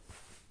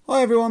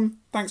Hi everyone,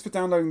 thanks for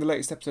downloading the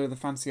latest episode of the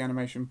Fantasy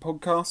Animation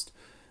Podcast.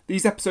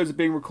 These episodes are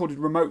being recorded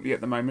remotely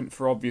at the moment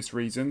for obvious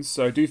reasons,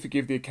 so do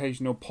forgive the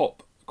occasional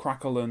pop,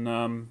 crackle and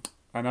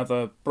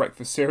other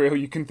breakfast cereal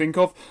you can think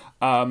of.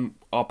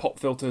 Our pop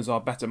filters, our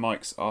better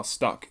mics are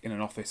stuck in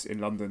an office in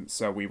London,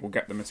 so we will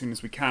get them as soon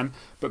as we can,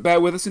 but bear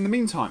with us in the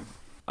meantime.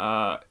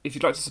 If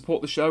you'd like to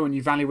support the show and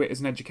you value it as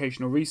an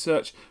educational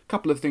research, a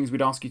couple of things we'd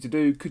ask you to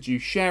do. Could you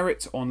share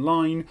it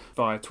online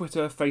via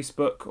Twitter,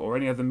 Facebook, or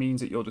any other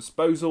means at your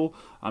disposal?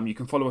 You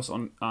can follow us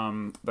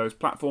on those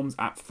platforms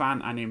at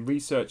FanAnim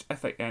Research,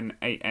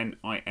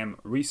 FANANIM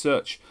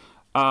Research.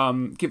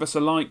 Give us a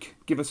like,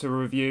 give us a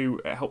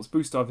review. It helps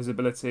boost our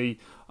visibility,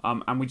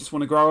 and we just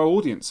want to grow our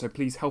audience, so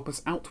please help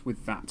us out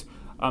with that.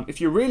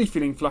 If you're really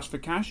feeling flush for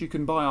cash, you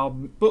can buy our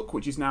book,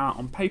 which is now out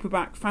on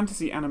paperback,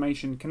 Fantasy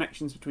Animation,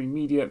 Connections Between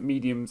Media,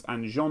 Mediums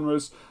and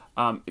Genres.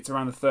 It's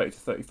around the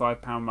 £30 to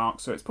 £35 mark,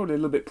 so it's probably a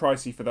little bit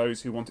pricey for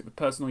those who want it for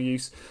personal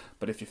use.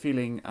 But if you're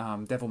feeling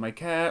devil may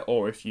care,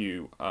 or if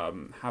you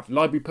have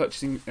library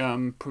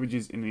purchasing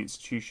privileges in the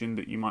institution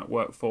that you might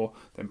work for,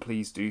 then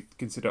please do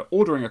consider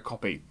ordering a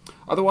copy.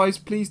 Otherwise,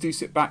 please do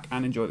sit back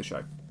and enjoy the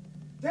show.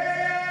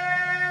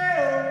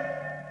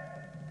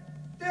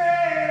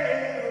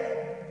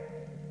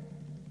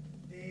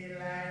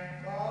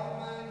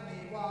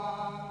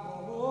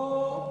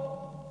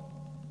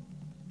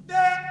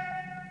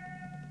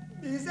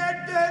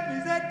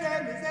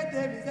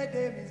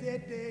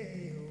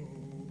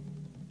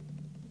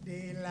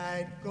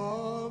 Daylight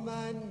come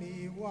and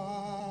me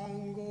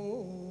want go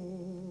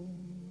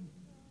home.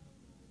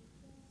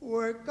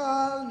 Work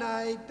all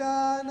night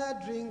and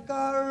a drink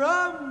a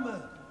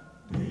rum.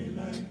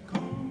 Daylight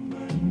come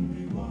and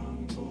me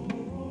want go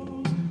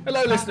home.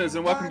 Hello listeners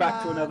and welcome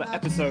back to another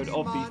episode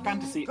of the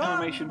Fantasy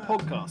Animation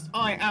Podcast.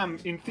 I am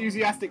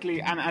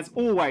enthusiastically and as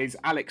always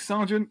Alex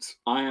Sargent.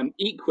 I am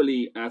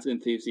equally as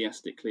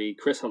enthusiastically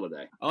Chris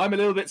Holliday. I'm a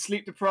little bit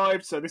sleep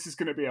deprived, so this is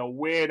going to be a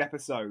weird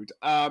episode.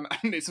 And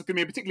it's going to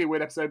be a particularly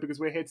weird episode because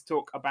we're here to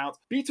talk about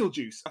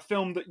Beetlejuice, a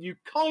film that you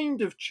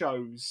kind of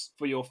chose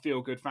for your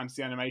feel-good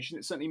fantasy animation.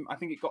 It certainly, I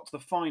think it got to the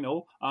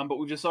final, but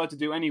we've decided to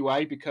do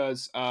anyway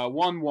because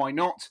one, why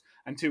not?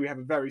 And two, we have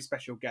a very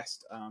special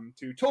guest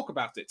to talk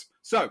about it.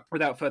 So,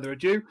 without further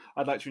ado,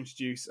 I'd like to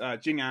introduce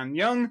Jing-An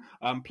Young,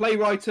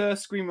 playwright,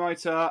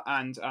 screenwriter,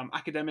 and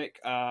academic.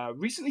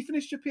 Recently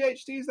finished your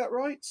PhD, is that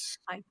right?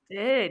 I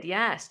did,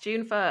 yes,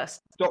 June 1st.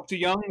 Dr.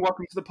 Young,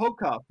 welcome to the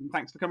podcast, and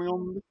thanks for coming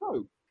on the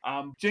show.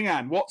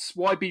 Jing-An,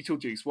 why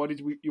Beetlejuice? Why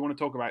did you want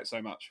to talk about it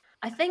so much?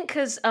 I think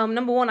because,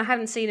 number one, I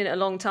hadn't seen it in a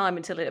long time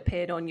until it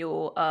appeared on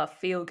your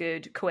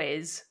feel-good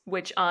quiz,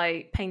 which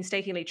I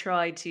painstakingly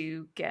tried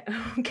to get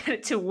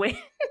it to win.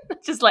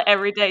 Just like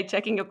every day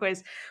checking your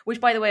quiz,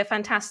 which, by the way, are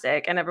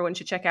fantastic, and everyone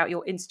should check out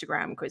your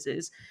Instagram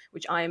quizzes,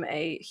 which I'm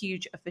a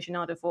huge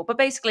aficionado for. But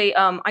basically,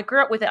 I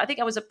grew up with it. I think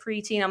I was a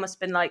preteen. I must have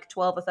been like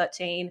 12 or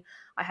 13.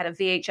 I had a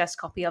VHS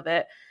copy of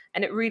it.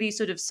 And it really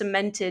sort of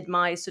cemented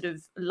my sort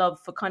of love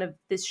for kind of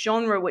this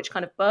genre, which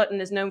kind of Burton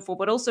is known for,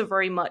 but also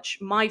very much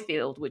my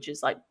field, which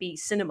is like B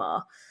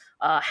cinema,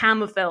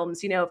 Hammer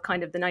films, of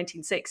kind of the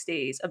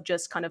 1960s, of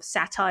just kind of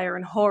satire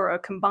and horror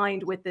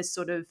combined with this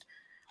sort of,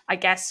 I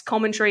guess,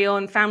 commentary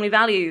on family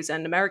values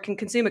and American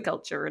consumer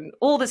culture and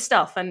all this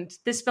stuff. And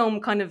this film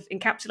kind of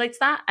encapsulates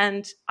that.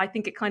 And I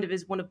think it kind of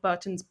is one of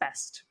Burton's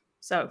best.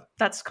 So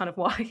that's kind of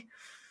why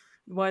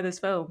this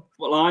film.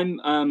 Well,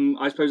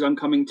 I suppose I'm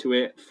coming to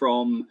it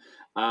from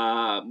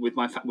with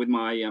my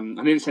I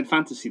nearly said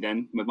fantasy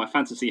then, with my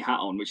fantasy hat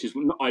on, which is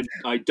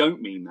I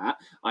don't mean that.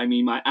 I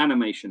mean my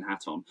animation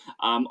hat on.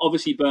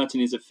 Obviously, Burton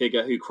is a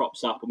figure who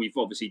crops up, and we've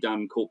obviously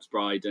done Corpse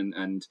Bride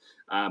and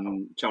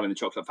Charlie and the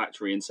Chocolate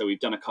Factory, and so we've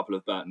done a couple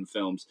of Burton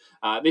films.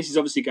 This is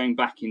obviously going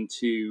back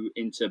into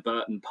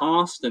Burton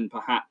past, and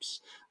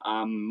perhaps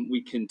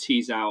we can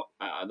tease out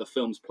the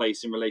film's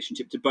place in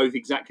relationship to both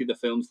exactly the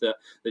films that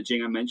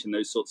Jing-An mentioned,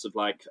 those sorts of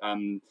like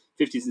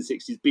 50s and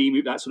 60s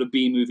B-movie, that sort of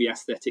B-movie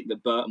aesthetic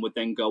that Burton would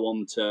then go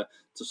on to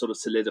sort of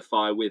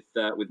solidify with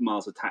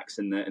Mars Attacks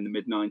in the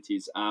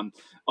mid-90s.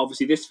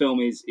 Obviously, this film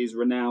is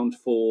renowned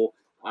for.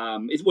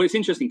 It's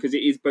interesting because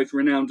it is both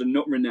renowned and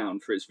not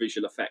renowned for its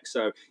visual effects.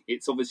 So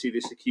it's obviously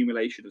this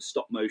accumulation of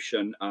stop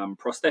motion,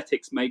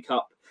 prosthetics,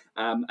 makeup,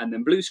 and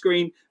then blue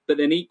screen. But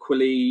then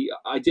equally,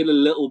 I did a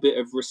little bit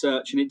of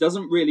research, and it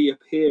doesn't really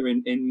appear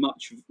in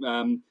much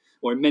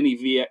or in many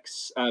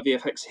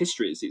VFX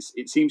histories.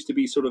 It seems to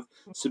be sort of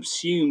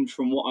subsumed,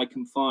 from what I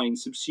can find,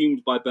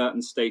 subsumed by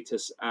Burton's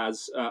status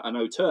as an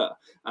auteur.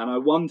 And I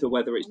wonder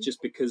whether it's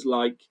just because,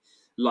 like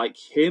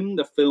him,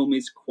 the film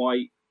is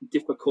quite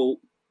difficult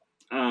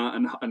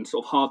and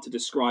sort of hard to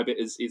describe it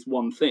as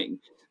one thing.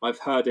 I've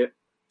heard it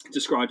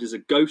described as a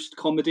ghost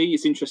comedy.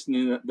 It's interesting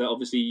in that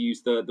obviously you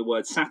use the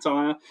word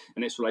satire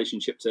and its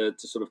relationship to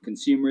sort of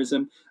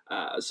consumerism.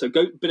 So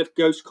bit of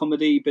ghost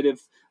comedy, bit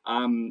of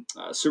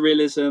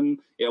surrealism.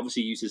 It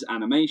obviously uses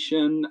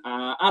animation.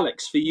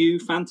 Alex, for you,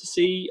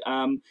 fantasy.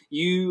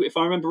 If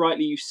I remember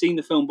rightly, you've seen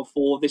the film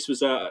before. This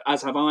was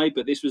as have I,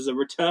 but this was a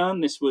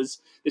return. This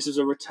was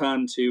a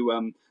return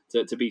to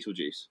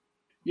Beetlejuice.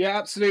 Yeah,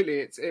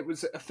 absolutely. It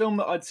was a film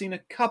that I'd seen a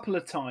couple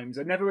of times.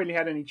 I never really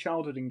had any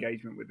childhood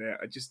engagement with it.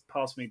 It just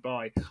passed me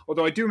by.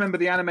 Although I do remember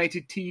the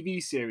animated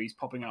TV series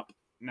popping up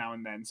now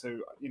and then, so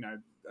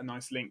a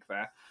nice link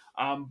there.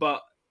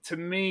 But to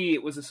me,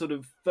 it was a sort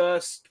of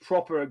first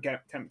proper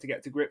attempt to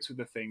get to grips with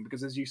the thing,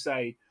 because as you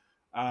say,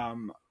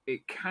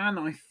 it can,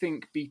 I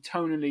think, be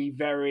tonally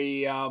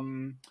very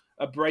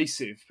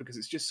abrasive, because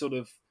it's just sort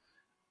of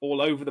all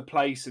over the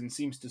place and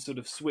seems to sort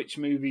of switch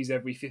movies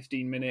every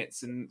 15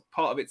 minutes. And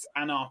part of its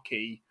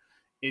anarchy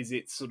is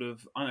its sort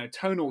of, I don't know,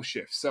 tonal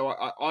shifts. So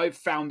I've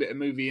found it a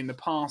movie in the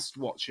past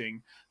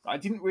watching that I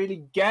didn't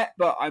really get,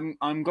 but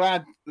I'm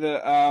glad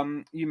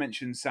that you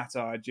mentioned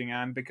satire,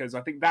 Jing-An, because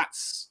I think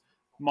that's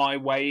my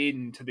way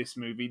into this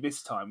movie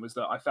this time, was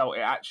that I felt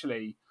it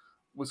actually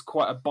was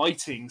quite a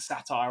biting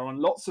satire on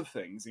lots of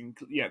things,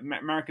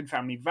 American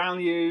family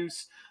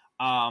values,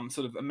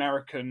 sort of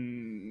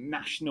American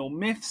national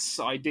myths,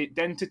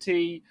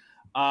 identity,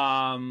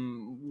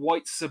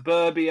 white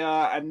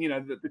suburbia, and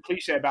the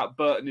cliche about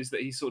Burton is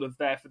that he's sort of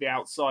there for the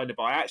outsider.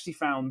 But I actually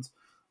found,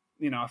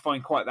 I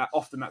find quite that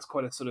often that's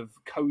quite a sort of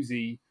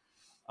cozy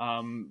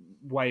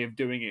way of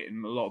doing it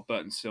in a lot of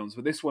Burton's films.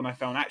 But this one I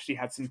found actually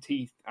had some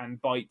teeth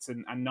and bites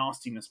and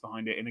nastiness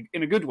behind it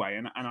in a good way,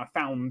 and I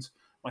found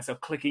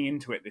myself clicking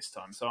into it this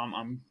time. So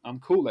I'm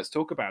cool. Let's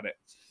talk about it.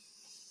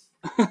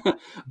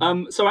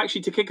 So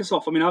actually, to kick us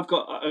off, I mean, I've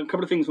got a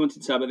couple of things I wanted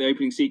to say about the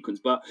opening sequence,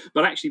 but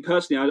actually,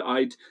 personally,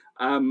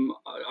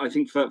 I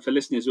think for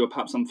listeners who are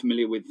perhaps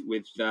unfamiliar with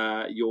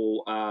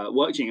your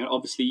work, Jing,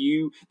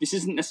 obviously this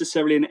isn't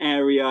necessarily an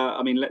area.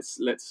 I mean, let's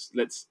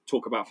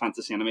talk about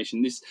fantasy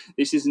animation.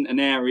 This isn't an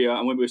area,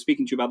 and when we were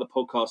speaking to you about the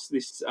podcast,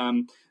 this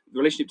the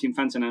relationship between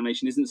fantasy and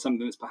animation isn't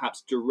something that's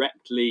perhaps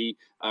directly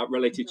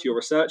related to your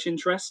research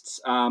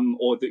interests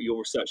or your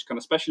research kind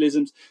of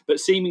specialisms, but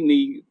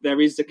seemingly there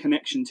is a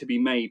connection to be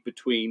made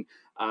between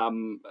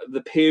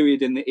the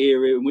period and the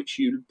era in which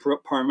you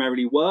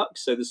primarily work,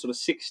 so the sort of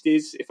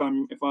 60s, if I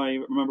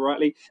remember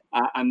rightly,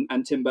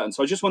 and Tim Burton.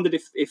 So I just wondered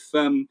if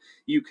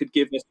you could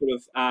give a sort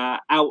of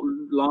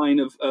outline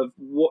of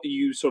what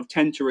you sort of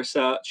tend to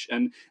research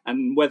and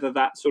whether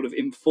that sort of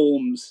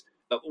informs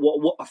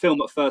what a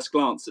film at first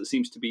glance that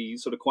seems to be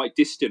sort of quite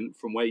distant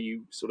from where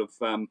you sort of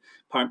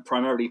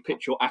primarily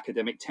pitch your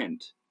academic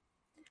tent.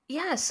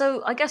 Yeah,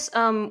 so I guess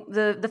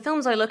the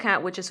films I look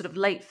at, which are sort of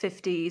late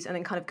 50s and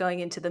then kind of going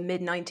into the mid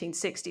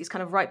 1960s,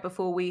 kind of right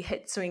before we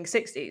hit swing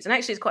 60s. And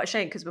actually, it's quite a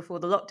shame because before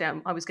the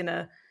lockdown, I was going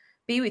to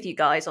be with you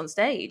guys on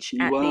stage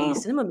at the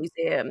Cinema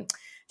Museum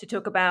to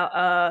talk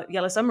about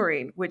Yellow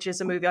Submarine, which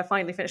is a movie I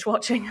finally finished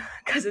watching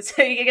because it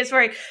gets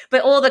very,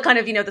 but all the kind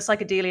of, the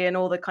psychedelia and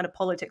all the kind of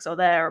politics are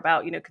there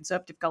about,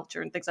 conservative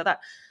culture and things like that.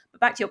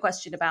 But back to your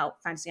question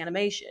about fantasy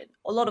animation,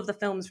 a lot of the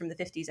films from the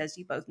 50s, as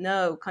you both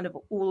know, kind of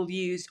all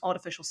used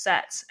artificial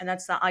sets. And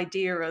that's the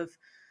idea of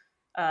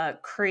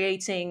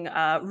creating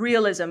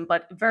realism,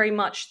 but very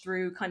much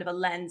through kind of a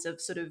lens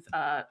of sort of,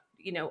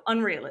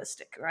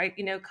 unrealistic, right?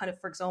 Kind of,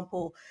 for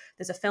example,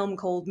 there's a film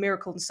called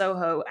Miracle in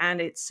Soho, and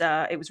it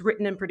was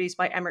written and produced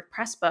by Emmerich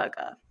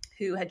Pressburger,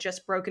 who had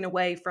just broken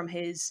away from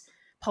his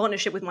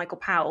partnership with Michael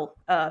Powell.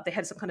 They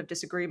had some kind of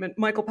disagreement.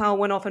 Michael Powell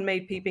went off and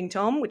made Peeping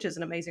Tom, which is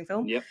an amazing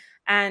film. Yep.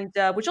 And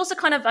which also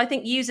kind of, I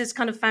think, uses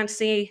kind of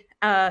fantasy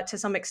to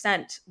some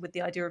extent with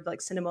the idea of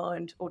like cinema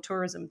or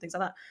tourism, things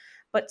like that.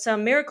 But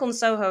Miracle in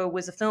Soho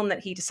was a film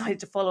that he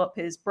decided to follow up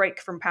his break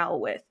from Powell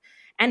with.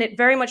 And it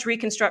very much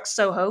reconstructs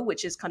Soho,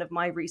 which is kind of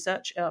my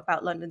research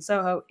about London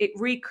Soho. It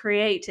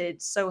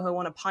recreated Soho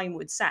on a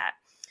Pinewood set.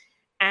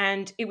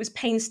 And it was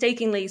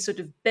painstakingly sort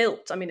of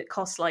built. I mean, it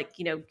cost like,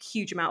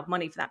 huge amount of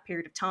money for that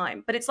period of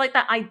time. But it's like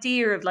that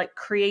idea of like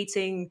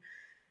creating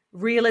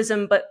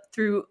realism, but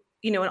through,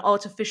 an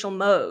artificial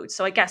mode.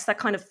 So I guess that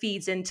kind of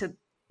feeds into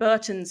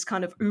Burton's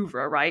kind of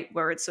oeuvre, right?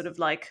 Where it's sort of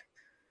like,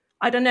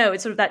 I don't know,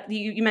 it's sort of that,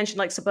 you mentioned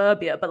like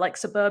suburbia, but like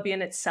suburbia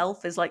in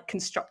itself is like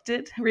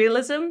constructed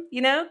realism,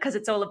 because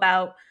it's all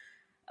about,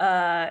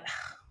 I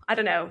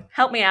don't know,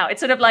 help me out.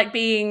 It's sort of like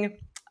being,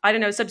 I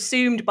don't know,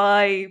 subsumed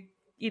by,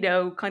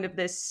 kind of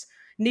this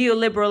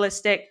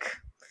neoliberalistic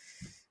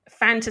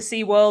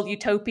fantasy world,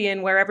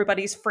 utopian, where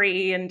everybody's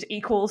free and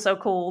equal, so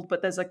called,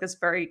 but there's like this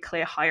very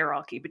clear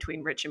hierarchy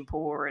between rich and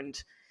poor,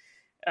 and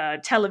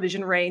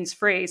television reigns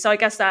free. So I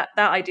guess that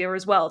idea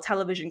as well,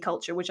 television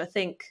culture, which I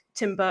think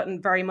Tim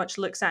Burton very much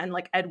looks at in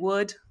like Ed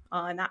Wood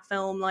in that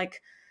film,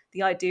 like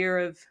the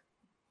idea of,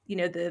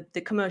 the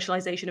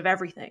commercialization of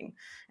everything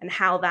and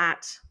how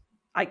that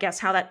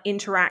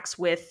interacts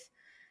with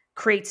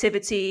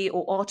creativity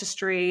or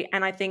artistry.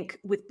 And I think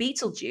with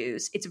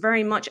Beetlejuice, it's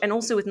very much, and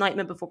also with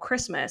Nightmare Before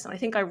Christmas, and I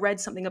think I read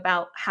something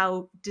about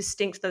how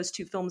distinct those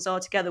two films are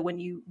together when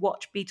you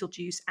watch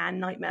Beetlejuice and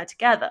Nightmare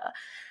together.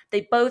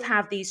 They both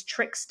have these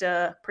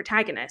trickster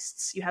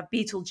protagonists. You have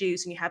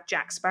Beetlejuice and you have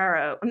Jack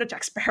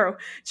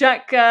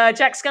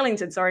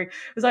Skellington, sorry.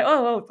 It was like,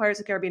 oh, Pirates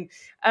of the Caribbean.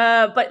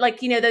 But like,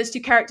 those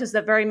two characters,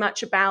 they're very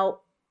much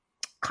about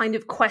kind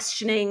of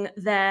questioning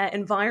their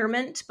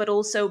environment, but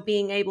also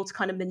being able to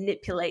kind of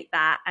manipulate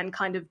that and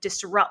kind of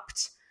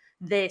disrupt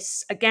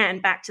this, again,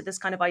 back to this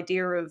kind of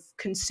idea of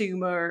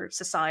consumer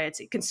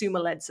society,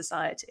 consumer-led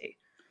society.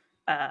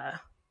 The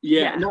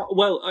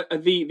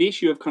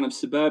issue of kind of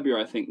suburbia,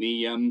 I think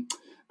the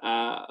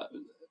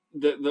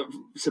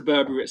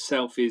suburbia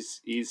itself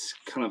is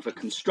kind of a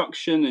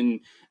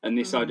construction and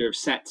this idea of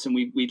sets, and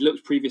we'd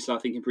looked previously, I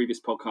think, in previous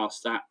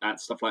podcasts at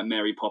stuff like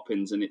Mary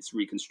Poppins and its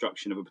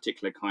reconstruction of a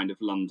particular kind of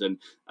London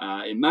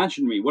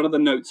imaginary. One of the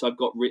notes I've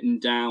got written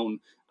down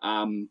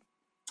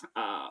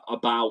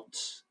about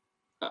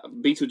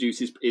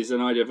Beetlejuice is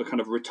an idea of a kind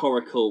of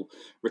rhetorical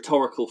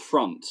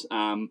front.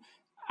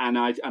 And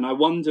I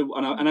wonder,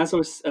 and as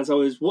I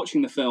was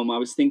watching the film, I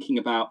was thinking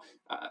about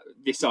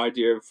this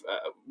idea of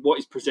what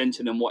is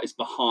presented and what is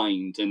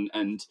behind,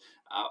 and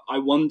I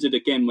wondered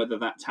again whether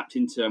that tapped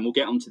into, and we'll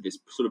get onto this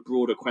sort of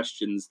broader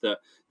questions that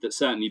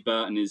certainly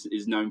Burton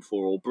is known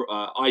for,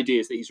 or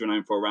ideas that he's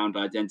known for around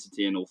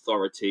identity and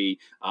authority,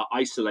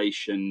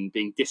 isolation,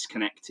 being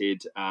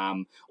disconnected,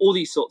 all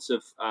these sorts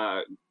of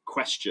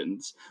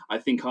questions, I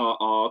think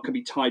can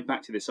be tied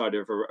back to this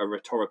idea of a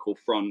rhetorical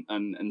front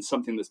and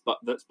something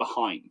that's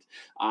behind.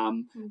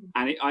 And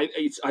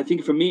I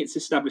think for me, it's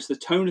established, the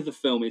tone of the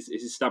film is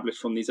established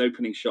from these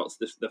opening shots.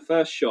 The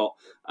first shot,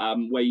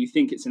 where you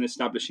think it's an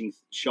establishing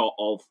shot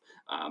of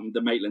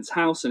the Maitland's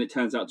house, and it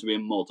turns out to be a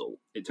model.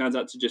 It turns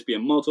out to just be a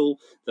model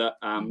that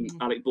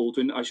Alec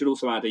Baldwin, I should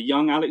also add, a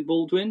young Alec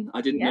Baldwin.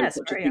 I didn't know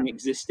such a thing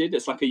existed.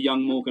 It's like a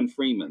young Morgan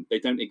Freeman. They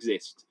don't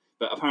exist.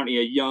 But apparently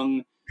a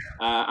young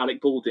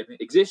Alec Baldwin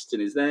exists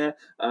and is there.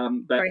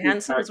 But very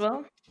handsome as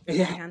well.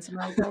 Yeah. Very handsome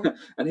Alec Baldwin.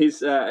 And his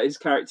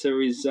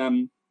character is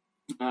sort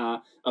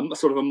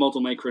of a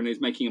model maker and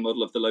is making a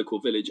model of the local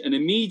village. And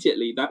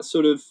immediately that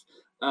sort of,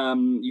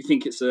 you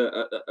think it's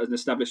an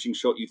establishing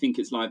shot, you think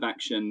it's live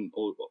action,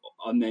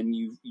 and then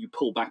you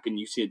pull back and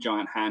you see a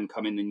giant hand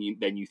come in, and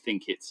then you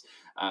think it's,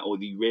 or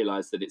you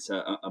realise that it's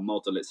a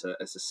model, it's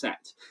a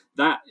set.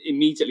 That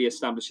immediately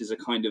establishes a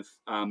kind of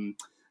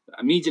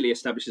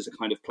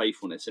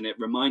playfulness, and it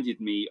reminded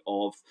me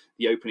of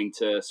the opening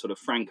to sort of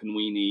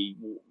Frankenweenie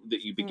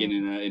that you begin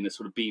in a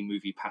sort of B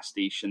movie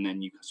pastiche, and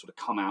then you sort of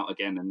come out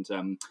again, and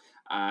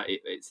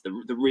it's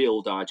the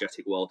real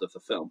diegetic world of the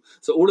film.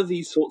 So all of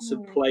these sorts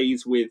of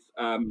plays with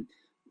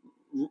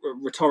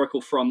rhetorical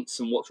fronts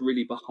and what's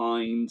really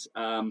behind,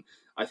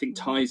 I think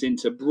ties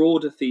into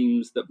broader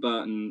themes that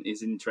Burton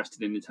is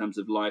interested in terms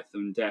of life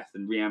and death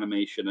and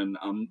reanimation and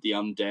the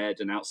undead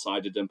and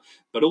outsiderdom,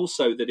 but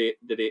also that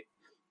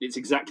it's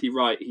exactly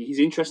right. He's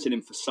interested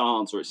in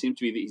facades, or it seems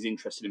to be that he's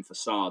interested in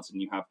facades, and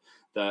you have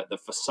the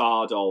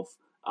facade of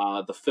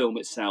the film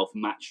itself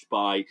matched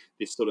by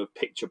this sort of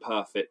picture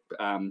perfect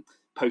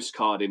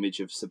postcard image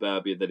of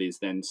suburbia that is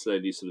then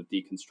slowly sort of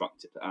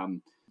deconstructed.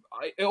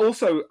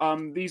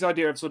 These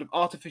idea of sort of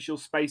artificial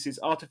spaces,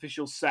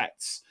 artificial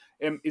sets,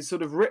 is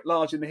sort of writ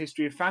large in the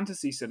history of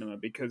fantasy cinema,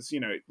 because,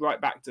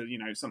 right back to,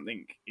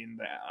 something in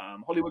the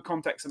Hollywood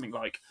context, something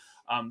like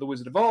The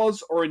Wizard of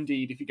Oz, or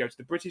indeed, if you go to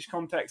the British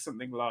context,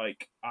 something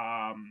like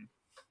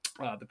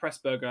the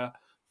Pressburger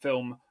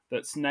film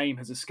that's name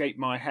has escaped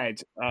my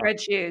head.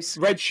 Red Shoes.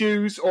 Red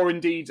Shoes, or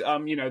indeed,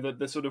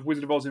 the sort of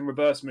Wizard of Oz in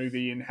reverse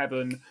movie in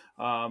Heaven,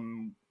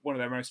 one of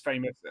their most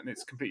famous, and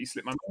it's completely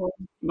slipped my mind.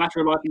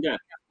 Matter of Life and Death.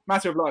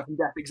 Matter of Life and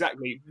Death,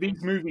 exactly.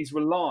 These movies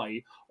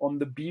rely on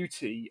the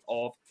beauty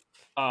of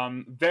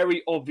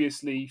very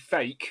obviously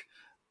fake,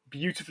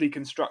 beautifully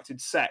constructed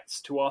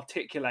sets to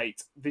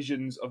articulate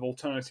visions of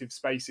alternative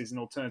spaces and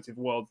alternative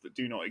worlds that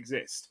do not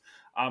exist.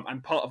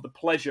 And part of the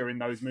pleasure in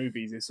those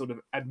movies is sort of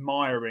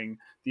admiring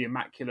the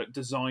immaculate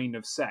design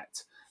of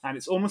set. And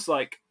it's almost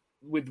like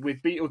with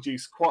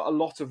Beetlejuice, quite a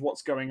lot of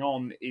what's going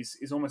on is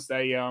almost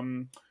a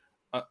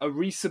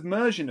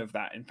resubmersion of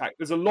that. In fact,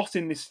 there's a lot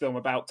in this film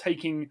about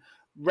taking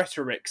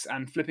rhetorics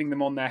and flipping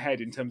them on their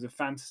head in terms of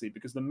fantasy,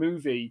 because the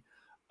movie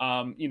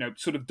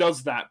sort of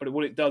does that, but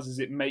what it does is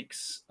it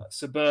makes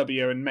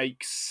suburbia and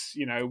makes,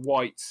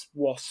 white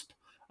wasp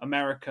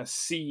America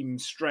seem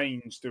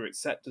strange through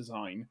its set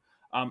design.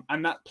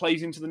 And that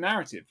plays into the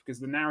narrative,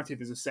 because the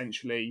narrative is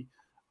essentially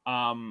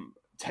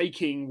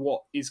taking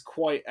what is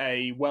quite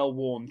a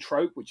well-worn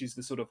trope, which is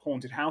the sort of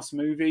haunted house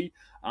movie,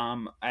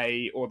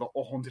 or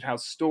haunted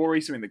house story,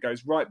 something that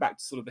goes right back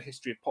to sort of the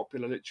history of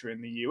popular literature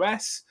in the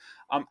US,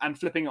 and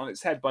flipping it on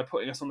its head by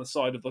putting us on the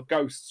side of the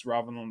ghosts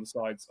rather than on the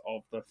sides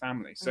of the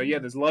family. So yeah,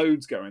 there's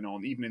loads going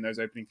on, even in those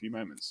opening few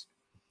moments.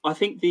 I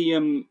think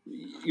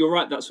you're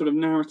right, that sort of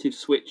narrative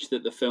switch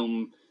that the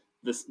film,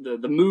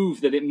 the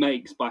move that it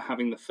makes by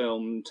having the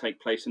film take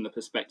place in the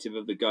perspective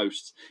of the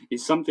ghosts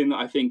is something that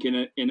I think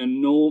in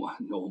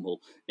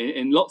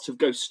lots of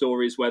ghost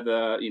stories,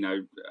 whether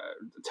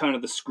Turn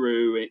of the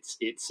Screw, it's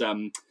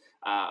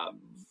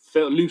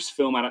loose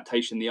film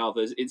adaptation, the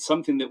others, it's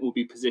something that will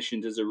be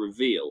positioned as a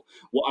reveal.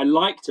 What I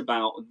liked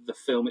about the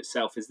film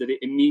itself is that it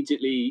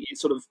immediately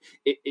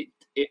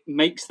it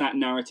makes that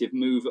narrative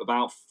move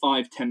about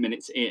 5-10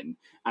 minutes in.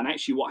 And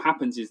actually what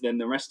happens is then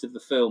the rest of the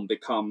film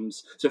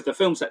becomes, so if the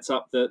film sets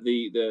up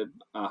the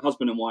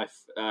husband and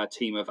wife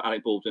team of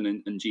Alec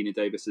Baldwin and Gina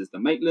Davis as the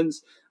Maitlands,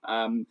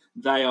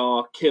 they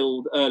are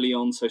killed early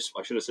on. So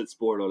I should have said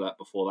spoiler alert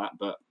before that,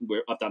 but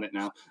I've done it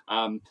now.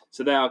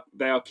 So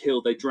they are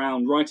killed. They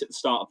drown right at the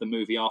start of the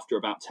movie after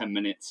about 10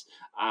 minutes.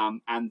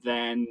 And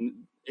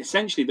then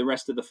essentially the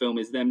rest of the film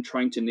is them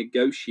trying to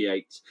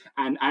negotiate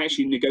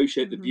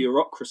the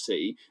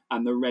bureaucracy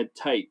and the red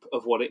tape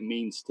of what it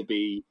means to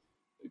be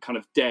kind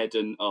of dead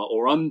and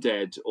or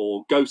undead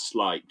or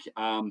ghost-like,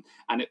 and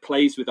it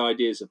plays with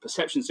ideas of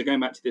perception. So going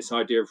back to this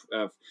idea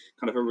of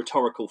kind of a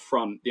rhetorical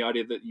front, the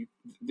idea that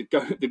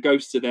the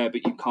ghosts are there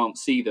but you can't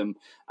see them,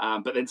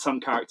 but then some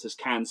characters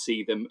can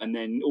see them, and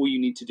then all you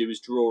need to do is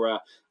draw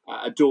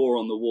a door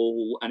on the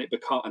wall and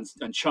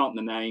and chant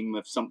the name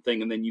of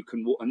something, and then you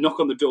can knock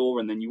on the door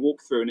and then you walk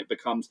through and it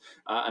becomes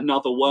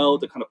another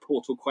world, a kind of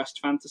Portal Quest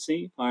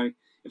fantasy.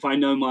 If I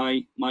know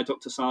my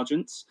Dr.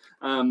 Sargents,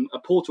 a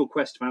Portal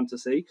Quest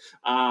fantasy,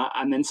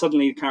 and then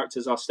suddenly the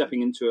characters are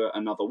stepping into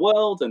another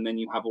world, and then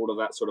you have all of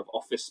that sort of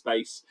office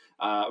space,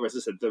 or as I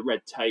said, the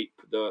red tape,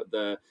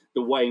 the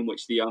way in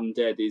which the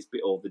undead is,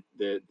 or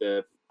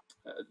the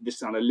this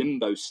kind of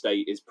limbo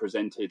state is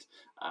presented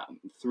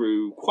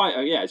through quite,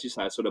 as you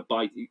say, a sort of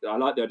bite. I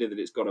like the idea that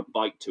it's got a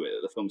bite to it.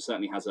 That the film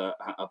certainly has a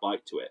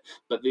bite to it.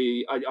 But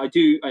I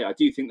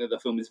do think that the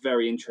film is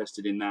very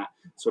interested in that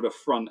sort of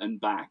front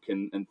and back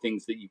and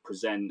things that you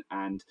present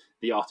and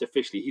the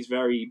artificially.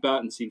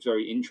 Burton seems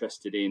very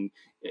interested in,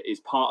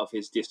 is part of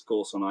his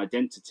discourse on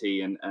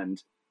identity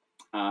and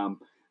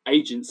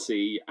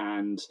agency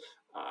and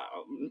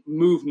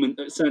movement.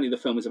 Certainly the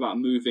film is about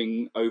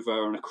moving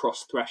over and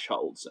across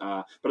thresholds,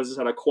 but as I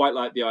said, I quite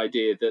like the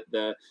idea that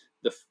the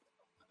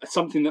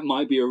something that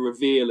might be a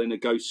reveal in a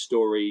ghost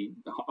story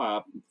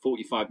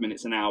 45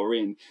 minutes, an hour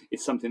in,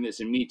 is something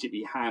that's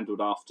immediately handled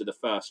after the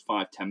first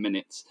 5-10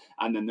 minutes,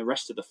 and then the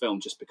rest of the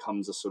film just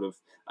becomes a sort of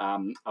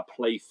a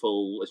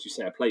playful, as you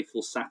say, a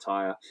playful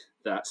satire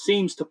that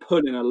seems to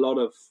pull in a lot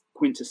of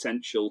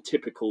quintessential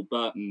typical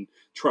Burton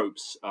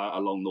tropes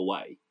along the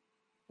way.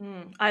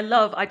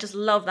 I just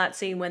love that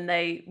scene when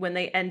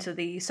they enter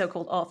the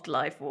so-called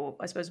afterlife, or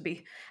I suppose it'd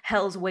be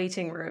Hell's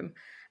waiting room,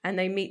 and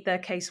they meet their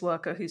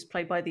caseworker, who's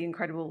played by the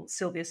incredible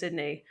Sylvia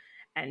Sidney,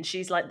 and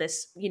she's like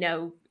this,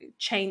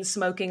 chain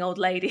smoking old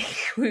lady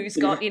who's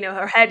got,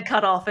 her head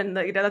cut off, and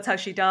that's how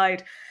she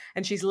died,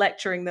 and she's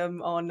lecturing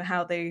them on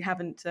how they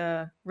haven't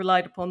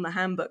relied upon the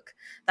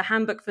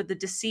handbook for the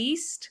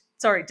deceased.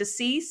 Sorry,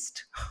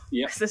 deceased.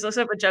 Yeah, there's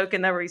also a joke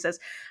in there where he says,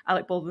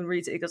 Alec Baldwin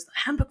reads it, he goes, the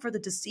handbook for the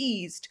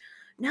deceased.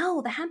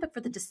 No, the handbook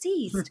for the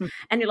deceased.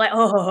 And you're like,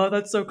 oh,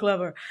 that's so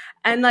clever.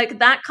 And like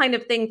that kind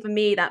of thing for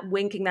me, that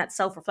winking, that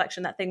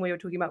self-reflection, that thing where you're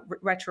talking about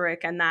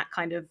rhetoric and that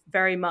kind of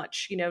very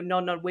much,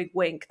 nod, wink,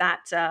 wink,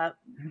 that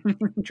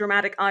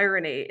dramatic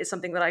irony is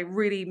something that I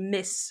really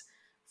miss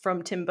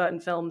from Tim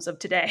Burton films of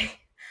today.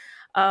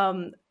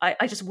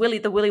 I just,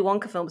 the Willy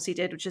Wonka films he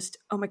did were just,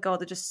 oh my God,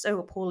 they're just so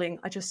appalling.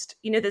 I just,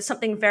 there's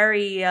something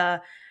very,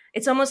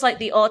 it's almost like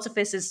the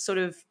artifice is sort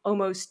of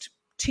almost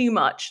too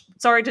much.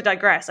 Sorry to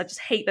digress. I just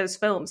hate those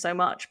films so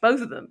much, both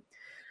of them.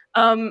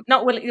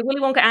 Not Willy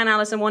Wonka and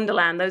Alice in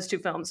Wonderland, those two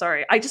films.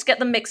 Sorry, I just get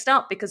them mixed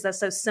up because they're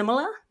so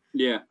similar.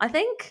 Yeah, I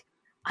think.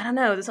 I don't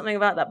know. There's something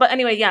about that. But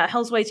anyway, yeah,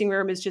 Hell's Waiting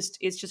Room is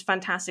just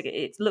fantastic.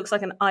 It looks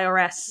like an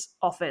IRS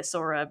office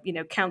or a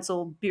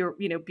council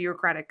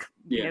bureaucratic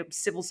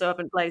civil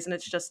servant place, and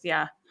it's just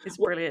it's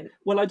brilliant.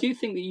 Well, I do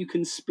think that you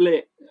can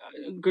split.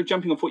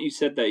 Jumping off what you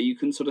said there, you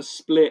can sort of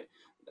split.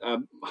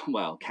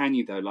 Well, can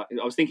you though? Like,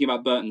 I was thinking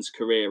about Burton's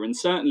career, and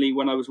certainly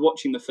when I was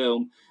watching the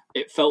film,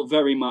 it felt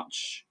very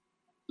much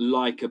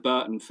like a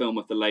Burton film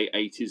of the late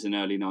 80s and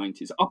early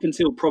 90s, up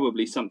until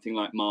probably something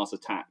like Mars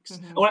Attacks.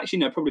 Mm-hmm. Or actually,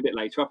 no, probably a bit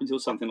later, up until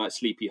something like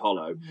Sleepy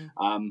Hollow.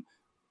 Mm-hmm.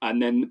 And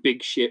then the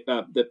big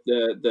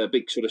the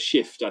big sort of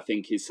shift, I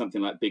think, is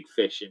something like Big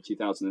Fish in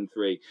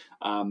 2003.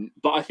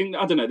 But I think,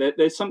 I don't know,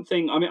 there's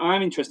something, I mean, I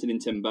am interested in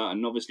Tim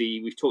Burton. Obviously,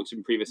 we've talked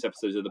in previous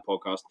episodes of the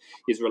podcast,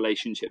 his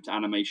relationship to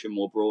animation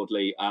more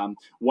broadly.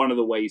 One of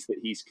the ways that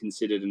he's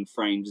considered and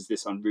framed as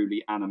this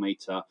unruly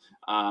animator,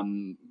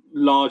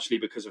 largely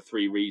because of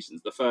three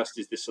reasons. The first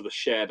is this sort of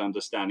shared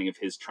understanding of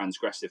his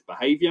transgressive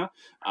behavior,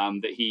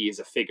 that he is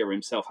a figure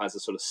himself, has a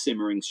sort of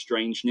simmering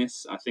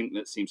strangeness, I think,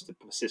 that seems to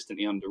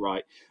persistently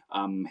underwrite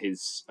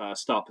his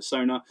star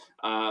persona.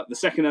 The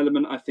second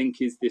element, I think,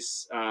 is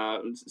this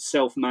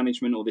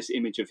self-management, or this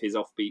image of his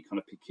offbeat kind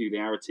of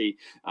peculiarity,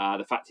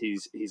 the fact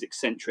he's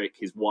eccentric,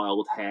 his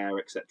wild hair,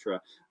 etc.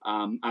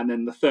 And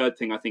then the third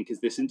thing, I think, is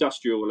this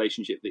industrial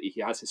relationship that he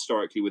has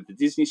historically with the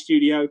Disney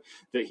studio,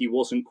 that he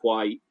wasn't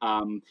quite,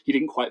 he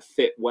didn't quite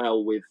fit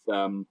well with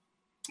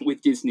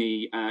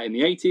Disney in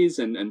the 80s,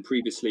 and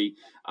previously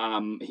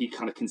he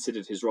kind of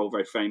considered his role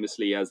very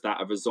famously as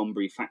that of a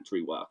zombie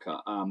factory worker,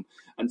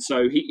 and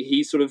so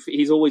he's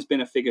always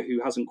been a figure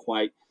who hasn't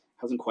quite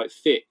hasn't quite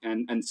fit,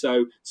 and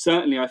so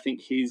certainly I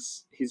think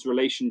his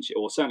relationship,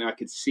 or certainly I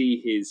could see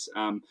his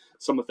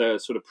some of the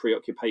sort of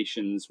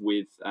preoccupations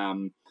with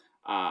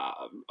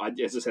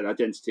as I said,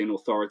 identity and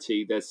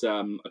authority. There's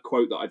a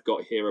quote that I've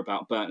got here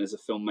about Burton as a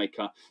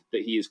filmmaker,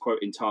 that he is,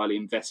 quote, entirely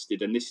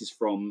invested, and this is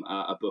from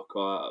a book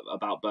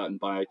about Burton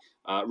by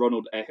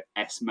Ronald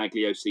S.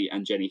 Magliosi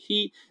and Jenny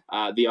He,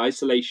 The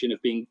Isolation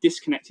of Being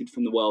Disconnected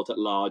from the World at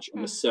Large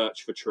and the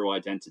Search for True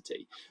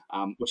Identity,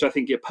 which I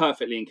think it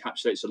perfectly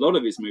encapsulates a lot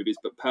of his movies,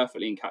 but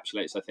perfectly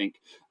encapsulates, I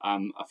think,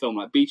 a film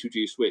like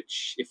Beetlejuice,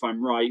 which, if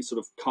I'm right, sort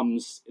of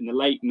comes in the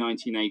late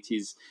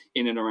 1980s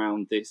in and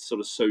around this sort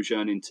of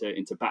sojourn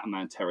into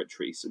Batman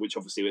territory, so, which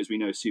obviously, as we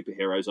know,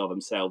 superheroes are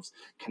themselves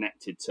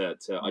connected to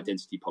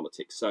identity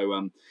politics. So,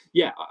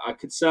 I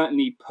could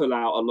certainly pull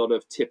out a lot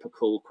of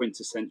typical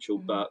quintessential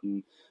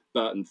Burton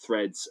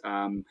threads,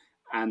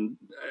 and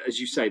as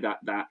you say,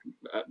 that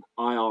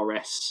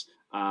IRS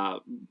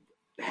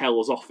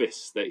hell's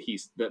office that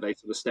they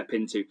sort of step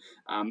into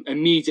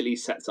immediately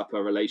sets up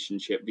a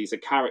relationship. These are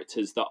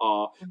characters that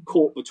are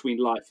caught between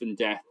life and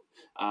death.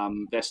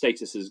 Their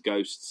status as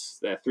ghosts,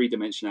 their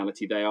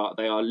three-dimensionality, they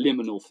are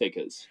liminal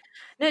figures.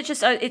 No, it's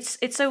just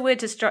it's so weird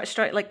to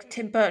strike like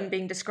Tim Burton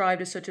being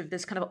described as sort of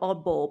this kind of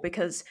oddball,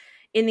 because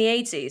in the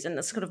 80s, and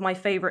that's kind of my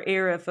favorite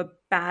era for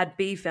bad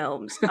B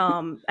films,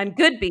 and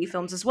good B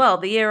films as well.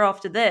 The year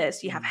after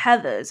this, you have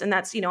Heathers, and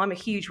that's, I'm a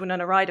huge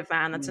Winona Ryder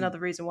fan. That's another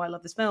reason why I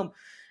love this film.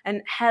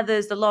 And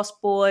Heathers, The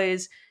Lost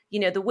Boys,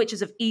 The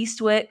Witches of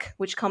Eastwick,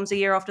 which comes a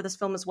year after this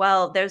film as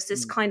well. There's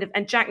this kind of,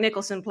 and Jack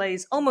Nicholson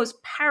plays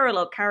almost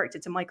parallel character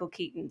to Michael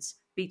Keaton's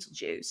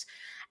Beetlejuice.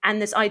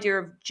 And this idea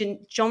of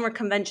genre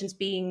conventions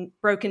being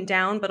broken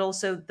down, but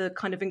also the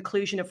kind of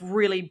inclusion of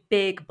really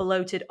big,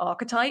 bloated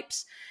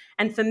archetypes.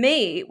 And for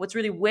me, what's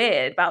really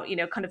weird about,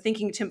 kind of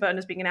thinking of Tim Burton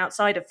as being an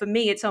outsider, for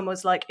me, it's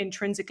almost like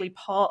intrinsically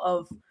part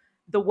of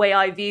the way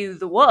I view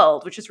the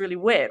world, which is really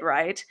weird,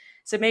 right?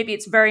 So maybe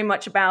it's very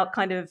much about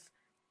kind of,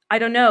 I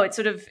don't know,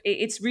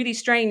 it's really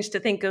strange to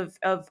think of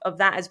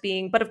that as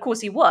being, but of course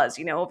he was,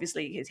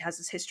 obviously he has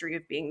this history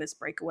of being this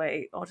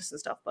breakaway artist and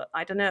stuff, but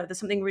I don't know, there's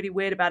something really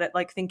weird about it,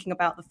 like thinking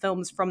about the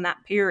films from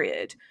that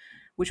period,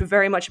 which were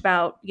very much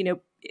about,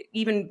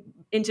 even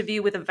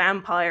Interview with a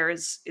Vampire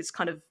is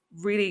kind of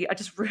really, I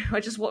just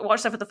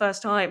watched that for the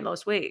first time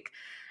last week,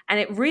 and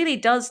it really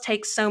does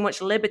take so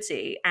much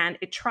liberty, and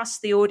it trusts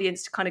the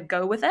audience to kind of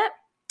go with it.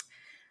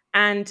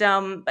 And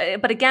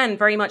but again,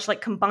 very much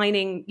like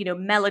combining,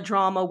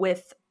 melodrama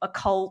with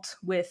occult,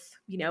 with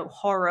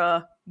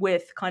horror,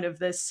 with kind of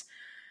this,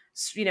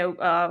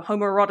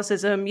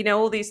 homoeroticism,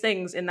 all these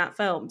things in that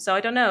film. So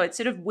I don't know. It's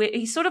sort of weird.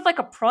 He's sort of like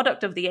a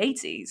product of the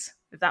 80s,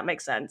 if that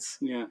makes sense.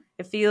 Yeah,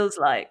 it feels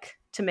like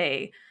to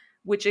me,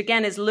 which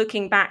again is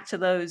looking back to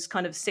those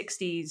kind of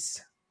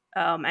 60s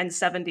and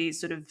 70s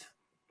sort of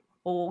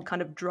all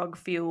kind of drug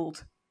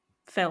fueled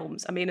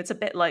films. I mean, it's a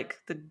bit like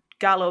the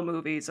Gallo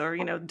movies or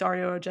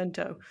Dario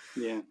Argento,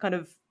 kind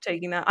of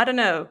taking that. I don't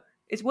know,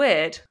 it's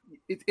weird.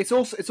 It's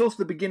also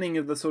the beginning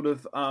of the sort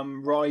of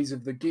rise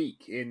of the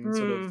geek in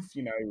sort of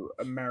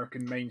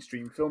American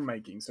mainstream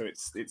filmmaking. So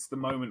it's the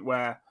moment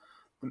where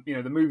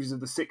the movies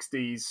of the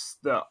 60s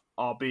that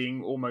are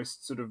being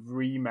almost sort of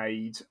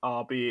remade,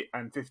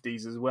 and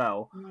 50s as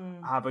well,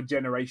 have a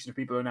generation of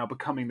people who are now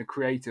becoming the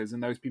creators,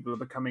 and those people are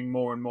becoming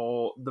more and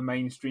more the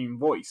mainstream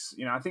voice.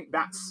 I think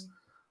that's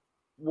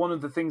one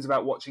of the things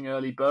about watching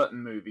early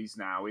Burton movies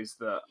now is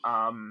that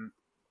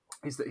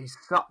he's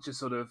such a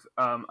sort of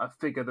a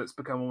figure that's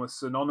become almost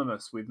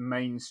synonymous with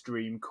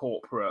mainstream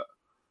corporate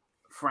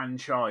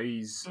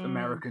franchise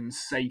American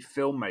safe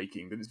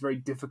filmmaking, that it's very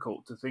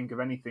difficult to think of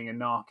anything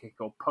anarchic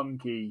or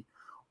punky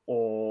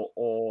or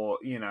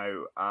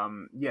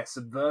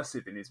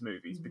subversive in his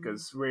movies,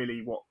 because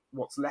really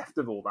what's left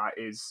of all that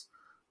is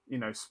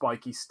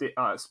spiky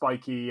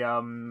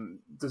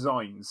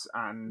designs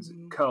and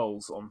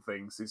curls on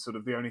things is sort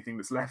of the only thing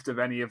that's left of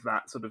any of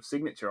that sort of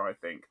signature, I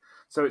think.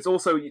 So it's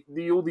also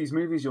all these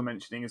movies you're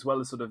mentioning, as well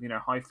as sort of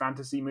high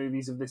fantasy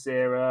movies of this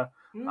era,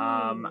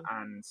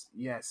 and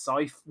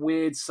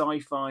weird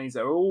sci-fis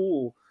are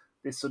all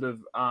this sort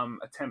of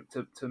attempt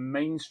to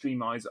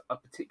mainstreamize a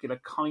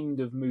particular kind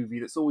of movie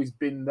that's always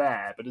been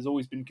there, but has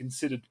always been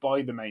considered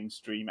by the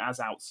mainstream as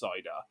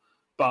outsider,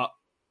 but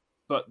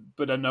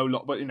are no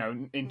lot. But in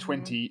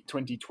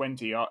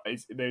 2020,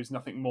 there's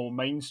nothing more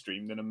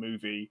mainstream than a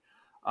movie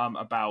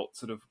about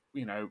sort of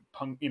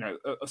punk,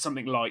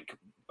 something like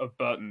of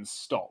Burton's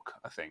stock,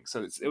 I think.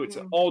 So it's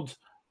an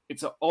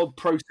odd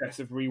process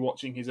of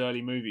rewatching his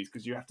early movies,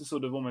 because you have to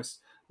sort of almost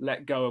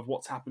let go of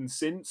what's happened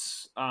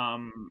since,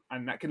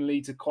 and that can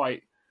lead to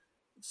quite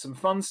some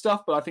fun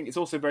stuff. But I think it's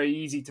also very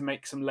easy to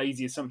make some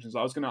lazy assumptions.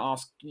 I was going to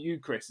ask you,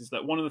 Chris, is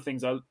that one of the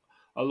things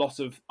a lot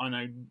of, I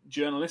know,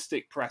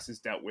 journalistic press has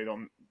dealt with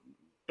on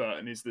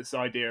Burton is this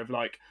idea of,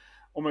 like,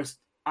 almost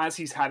as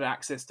he's had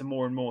access to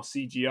more and more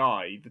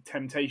CGI, the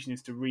temptation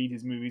is to read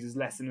his movies as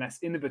less and less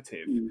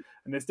innovative. And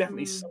there's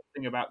definitely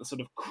something about the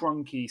sort of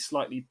crunky,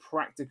 slightly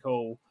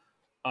practical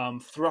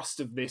thrust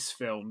of this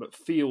film that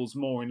feels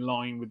more in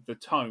line with the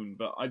tone,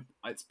 but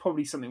it's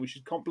probably something we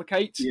should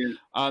complicate.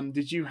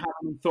 Did you have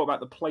any thought about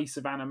the place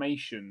of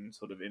animation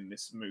sort of in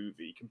this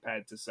movie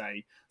compared to,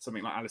 say,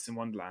 something like Alice in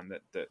Wonderland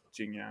that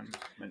Jing Yan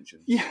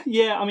mentioned?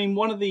 Yeah. I mean,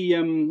 one of the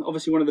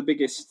obviously one of the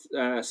biggest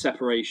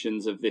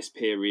separations of this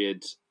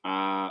period,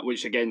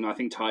 which again I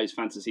think ties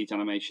fantasy to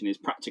animation, is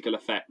practical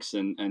effects,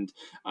 and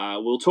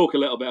we'll talk a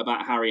little bit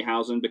about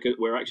Harryhausen because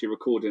we're actually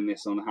recording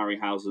this on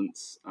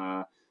Harryhausen's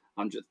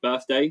 100th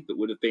birthday that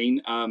would have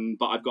been,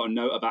 but I've got a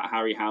note about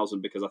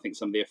Harryhausen because I think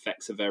some of the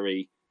effects are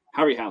very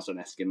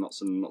Harryhausen-esque in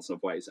lots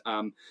of ways.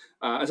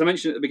 As I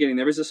mentioned at the beginning,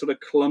 there is a sort of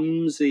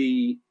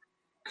clumsy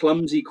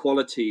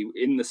quality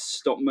in the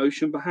stop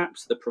motion,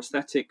 perhaps the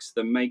prosthetics,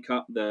 the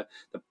makeup, the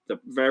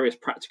various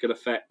practical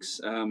effects,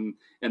 and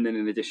then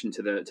in addition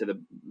to the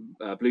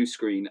blue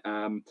screen,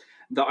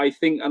 that I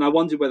think, and I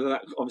wonder whether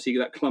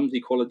that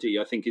clumsy quality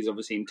I think is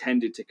obviously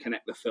intended to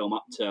connect the film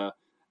up to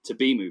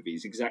B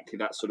movies, exactly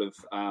that sort of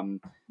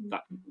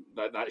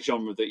that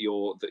genre that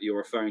you're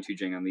referring to,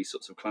 Jing, and these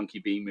sorts of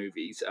clunky B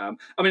movies. I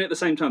mean, at the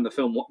same time, the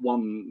film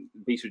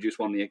Beetlejuice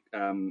won the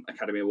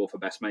Academy Award for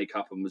Best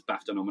Makeup and was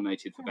BAFTA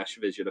nominated for Best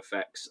Visual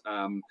Effects.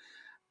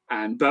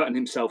 And Burton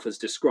himself has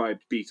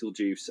described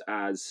Beetlejuice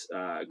as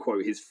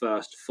quote his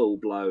first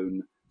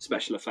full-blown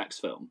special effects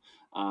film.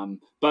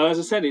 But as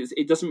I said,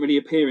 it doesn't really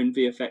appear in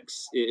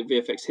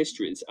VFX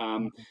histories.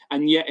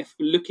 And yet, if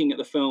looking at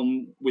the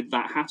film with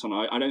that hat on,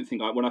 I don't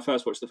think when I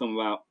first watched the film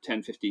about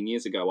 10, 15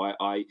 years ago,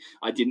 I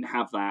didn't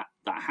have that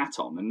hat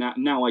on. And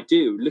now I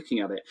do, looking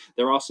at it.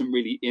 There are some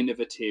really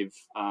innovative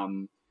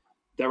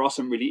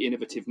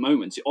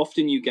moments.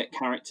 Often you get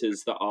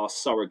characters that are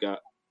surrogate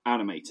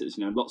animators,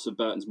 lots of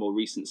Burton's more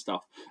recent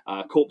stuff.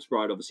 Corpse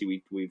Bride,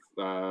 obviously, we've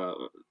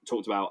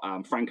talked about.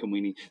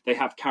 Frankenweenie, they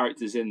have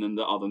characters in them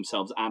that are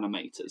themselves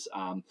animators.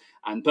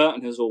 And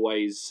Burton has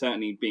always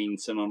certainly been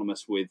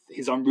synonymous with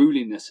his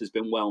unruliness, has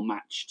been well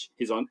matched.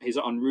 His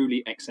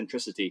unruly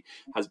eccentricity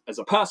as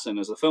a person,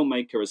 as a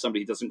filmmaker, as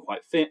somebody who doesn't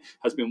quite fit,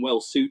 has been well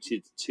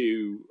suited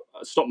to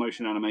stop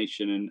motion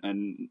animation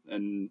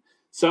and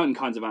certain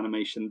kinds of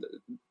animation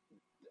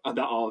that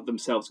are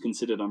themselves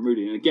considered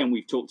unruly. And again,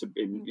 we've talked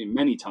in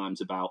many times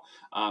about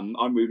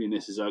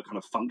unruliness as a kind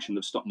of function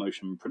of stop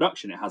motion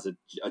production. It has a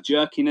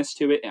jerkiness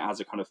to it. It has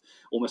a kind of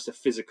almost a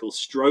physical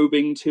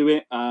strobing to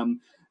it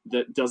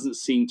that doesn't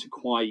seem to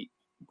quite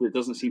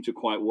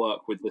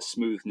work with the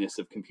smoothness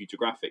of computer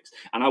graphics.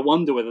 And I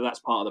wonder whether that's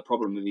part of the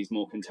problem with these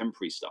more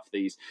contemporary stuff,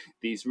 these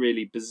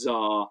really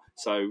bizarre,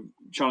 so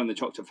Charlie and the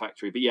Chocolate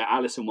Factory, but yeah,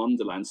 Alice in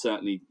Wonderland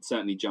certainly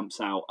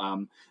jumps out,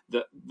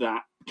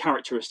 that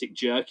characteristic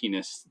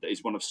jerkiness that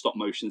is one of stop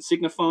motion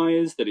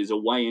signifiers, that is a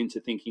way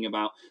into thinking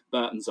about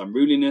Burton's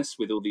unruliness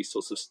with all these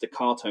sorts of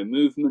staccato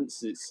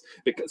movements. It's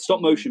because stop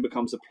motion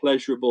becomes a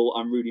pleasurable,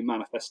 unruly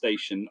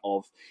manifestation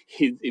of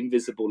his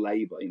invisible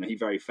labor. He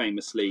very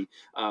famously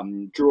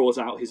draws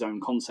out his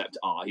own concept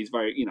art. He's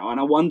very, and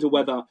I wonder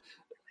whether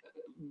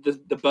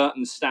the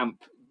Burton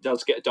stamp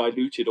does get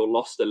diluted or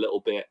lost a little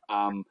bit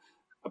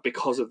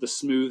because of the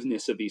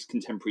smoothness of these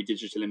contemporary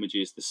digital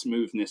images, the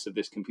smoothness of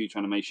this computer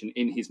animation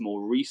in his more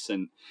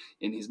recent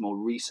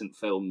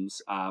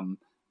films.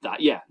 That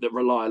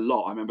rely a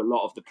lot. I remember a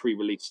lot of the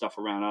pre-release stuff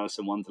around Alice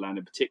in Wonderland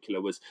in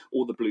particular was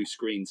all the blue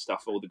screen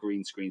stuff, all the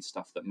green screen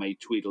stuff that made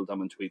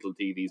Tweedledum and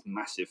Tweedledee these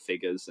massive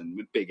figures and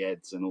with big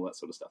heads and all that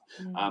sort of stuff.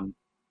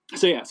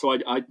 So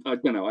I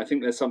don't know. I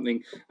think there's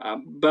something.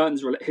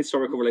 Burton's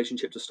historical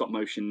relationship to stop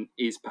motion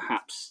is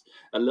perhaps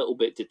a little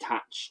bit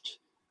detached,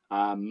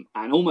 and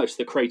almost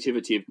the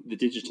creativity of the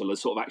digital has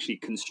sort of actually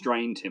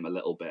constrained him a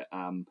little bit.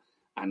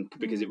 And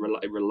because it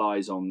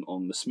relies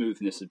on the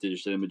smoothness of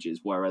digital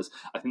images, whereas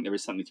I think there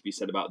is something to be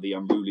said about the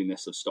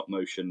unruliness of stop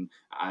motion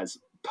as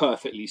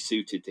perfectly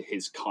suited to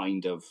his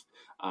kind of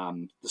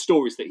the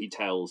stories that he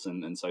tells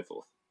and so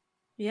forth.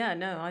 Yeah,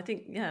 no, I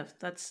think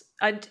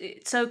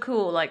it's so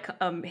cool. Like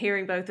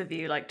hearing both of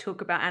you like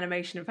talk about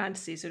animation and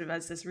fantasy sort of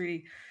as this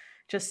really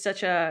just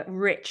such a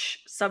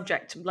rich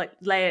subject, like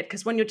layered.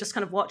 Because when you're just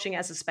kind of watching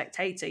as a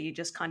spectator, you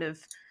kind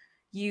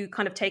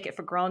of take it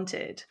for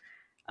granted.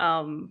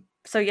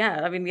 So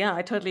yeah, I mean, yeah,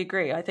 I totally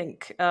agree. I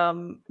think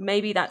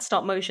maybe that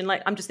stop motion,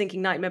 like I'm just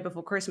thinking Nightmare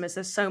Before Christmas,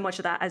 there's so much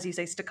of that, as you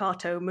say,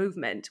 staccato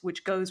movement,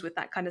 which goes with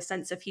that kind of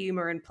sense of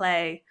humor and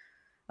play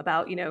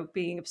about,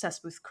 being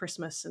obsessed with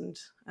Christmas. And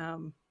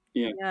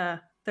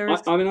there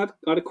is... I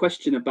had a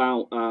question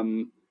about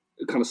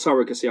kind of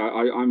surrogacy.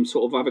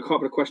 I have a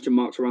couple of question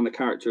marks around the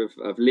character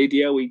of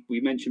Lydia. We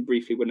mentioned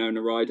briefly Winona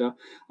Ryder,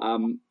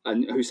 and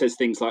who says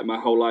things like,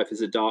 "My whole life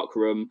is a dark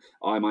room.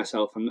 I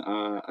myself am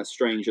a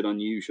strange and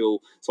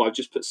unusual." So I've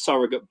just put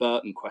surrogate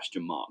Burton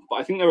question mark. But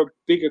I think there are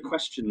bigger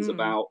questions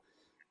about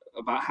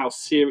how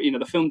serious.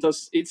 The film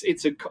does.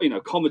 It's a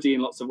comedy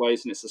in lots of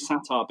ways, and it's a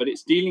satire, but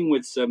it's dealing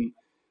with some,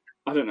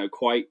 I don't know,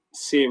 quite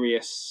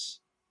serious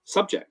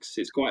subjects.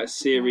 It's quite a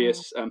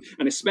serious,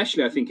 and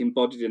especially I think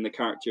embodied in the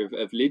character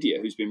of Lydia,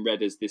 who's been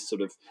read as this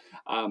sort of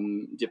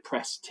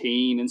depressed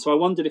teen. And so I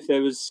wondered if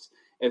there's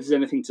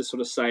anything to sort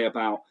of say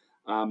about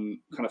kind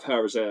of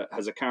her as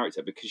a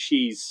character, because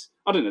she's,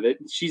 I don't know,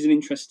 she's an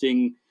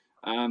interesting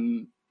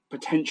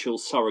potential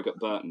surrogate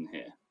Burton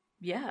here.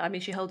 Yeah, I mean,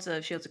 she holds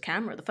a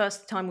camera. The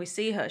first time we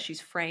see her, she's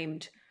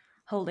framed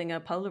holding a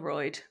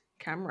Polaroid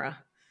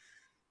camera.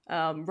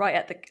 Right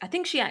at the, I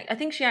think she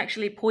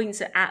actually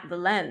points it at the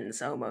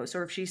lens almost,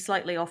 or if she's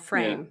slightly off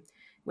frame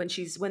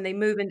when they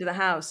move into the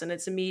house, and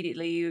it's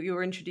immediately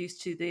you're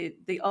introduced to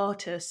the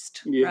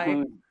artist,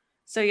 right?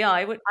 So yeah,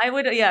 I would,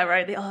 yeah,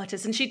 right, the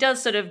artist, and she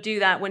does sort of do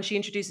that when she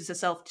introduces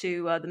herself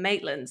to the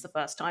Maitlands the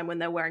first time when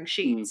they're wearing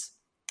sheets.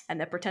 And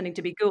they're pretending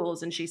to be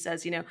ghouls, and she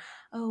says,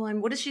 oh,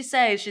 what does she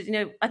say? She's,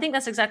 I think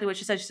that's exactly what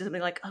she says. She says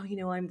something like, oh,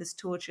 I'm this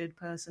tortured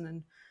person,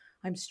 and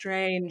I'm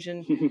strange,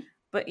 and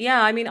but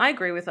yeah, I mean, I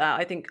agree with that.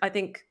 I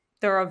think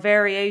there are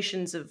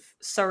variations of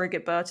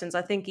surrogate Burtons.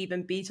 I think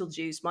even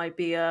Beetlejuice might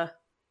be a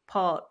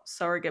part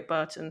surrogate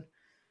Burton.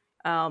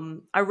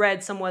 I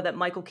read somewhere that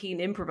Michael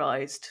Keaton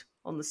improvised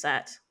on the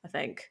set, I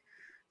think.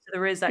 So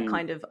there is that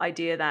kind of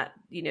idea that,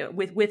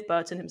 with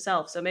Burton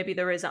himself. So maybe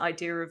there is an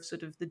idea of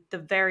sort of the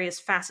various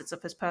facets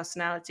of his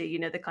personality,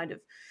 the kind of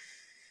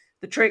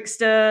the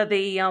trickster,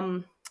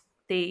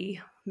 the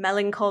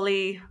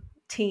melancholy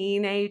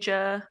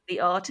teenager, the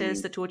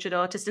artist, the tortured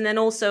artist, and then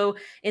also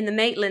in the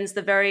Maitlands,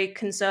 the very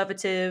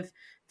conservative,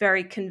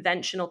 very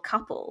conventional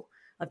couple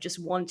of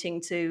just wanting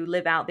to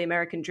live out the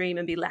American dream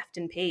and be left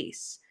in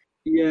peace.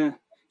 Yeah.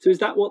 So is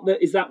that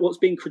what's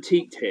being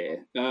critiqued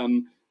here?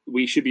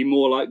 We should be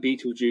more like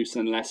Beetlejuice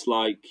and less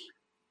like,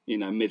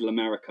 Middle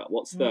America.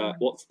 What's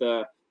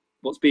the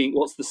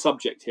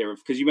subject here?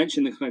 Because you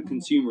mentioned the kind of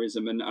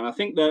consumerism, and I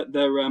think that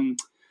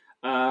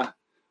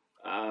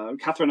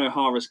Catherine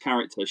O'Hara's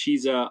character,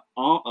 she's an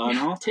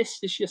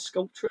artist. Is she a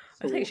sculptress?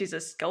 I think she's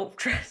a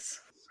sculptress.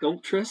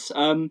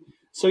 Sculptress.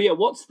 So yeah,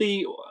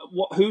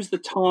 who's the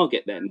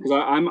target then? Because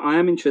I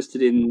am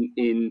interested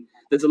in.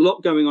 There's a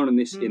lot going on in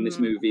this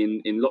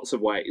movie in lots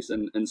of ways,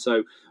 and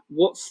so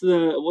what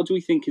do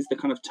we think is the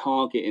kind of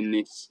target in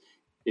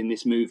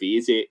this movie?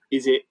 Is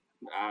it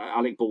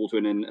Alec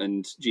Baldwin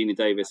and Gina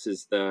Davis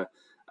as the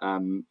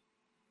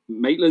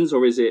Maitlands,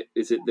 or is it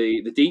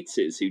the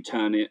Dietzes who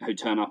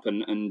turn up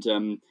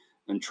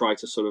and try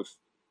to sort of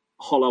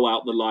hollow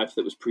out the life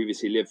that was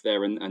previously lived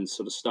there and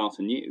sort of start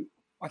anew?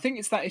 I think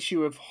it's that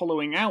issue of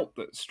hollowing out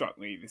that struck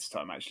me this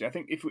time. Actually, I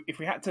think if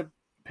we had to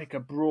pick a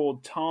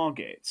broad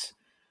target,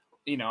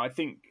 I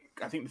think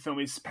the film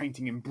is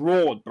painting in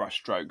broad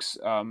brushstrokes,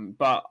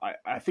 but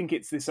I think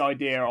it's this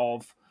idea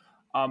of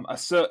a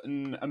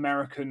certain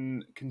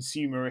American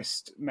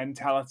consumerist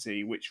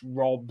mentality which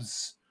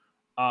robs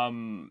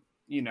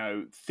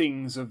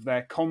things of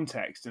their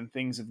context and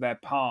things of their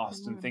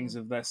past and things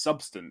of their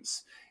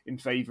substance in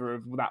favor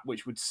of that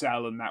which would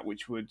sell and that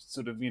which would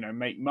sort of,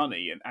 make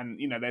money. And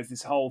there's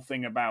this whole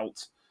thing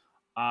about,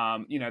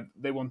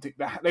 they want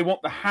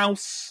the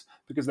house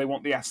because they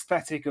want the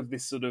aesthetic of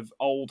this sort of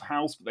old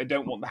house, but they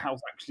don't want the house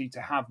actually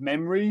to have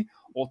memory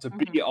or to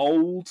be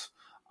old.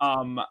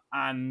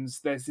 And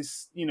there's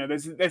this,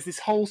 there's this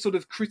whole sort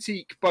of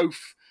critique,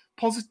 both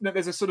positive.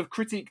 There's a sort of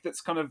critique that's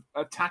kind of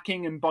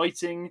attacking and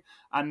biting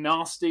and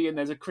nasty, and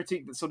there's a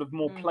critique that's sort of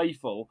more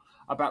playful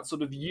about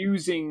sort of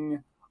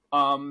using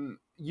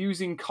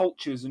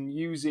cultures and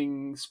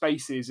using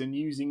spaces and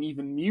using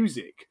even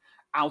music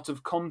out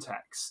of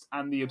context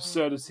and the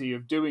absurdity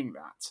of doing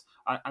that.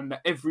 And that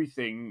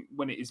everything,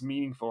 when it is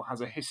meaningful,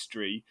 has a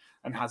history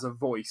and has a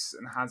voice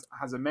and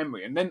has a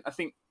memory. And then I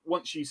think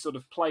once you sort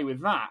of play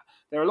with that,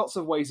 there are lots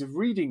of ways of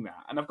reading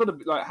that. And I've got to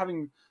like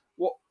having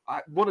what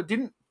I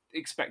didn't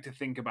expect to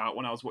think about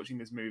when I was watching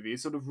this movie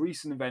is sort of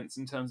recent events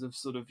in terms of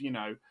sort of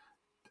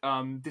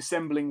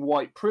dissembling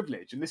white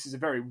privilege. And this is a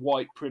very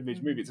white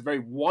privilege movie. It's a very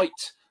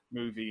white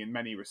movie in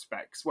many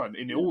respects. Well,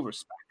 in all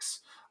respects.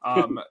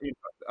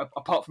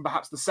 Apart from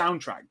perhaps the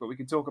soundtrack, but we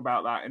can talk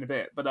about that in a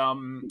bit. But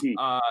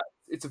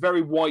it's a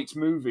very white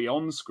movie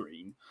on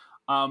screen.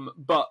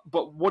 But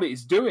what it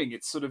is doing,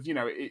 it's sort of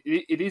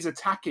it is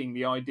attacking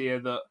the idea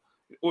that,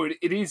 or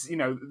it is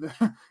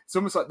it's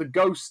almost like the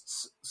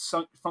ghosts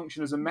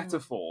function as a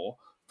metaphor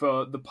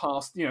for the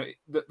past.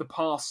 The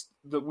past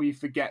that we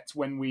forget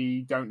when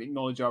we don't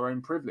acknowledge our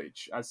own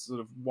privilege as sort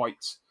of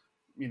white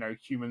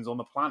humans on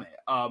the planet.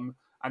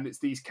 And it's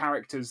these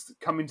characters that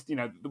come into,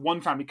 the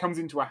one family comes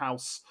into a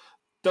house,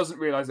 doesn't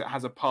realize it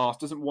has a past,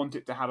 doesn't want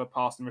it to have a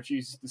past, and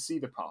refuses to see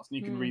the past. And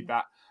you can read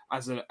that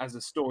as a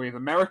story of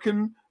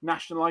American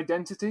national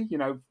identity.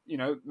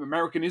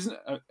 American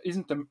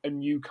isn't a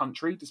new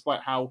country, despite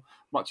how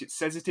much it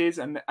says it is.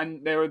 And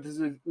there's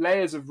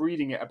layers of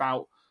reading it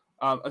about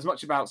as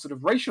much about sort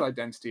of racial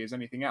identity as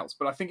anything else.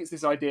 But I think it's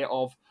this idea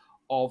of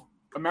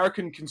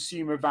American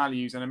consumer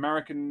values and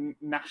American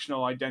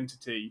national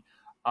identity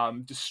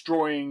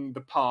destroying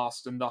the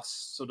past and thus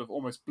sort of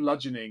almost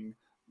bludgeoning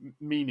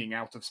meaning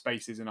out of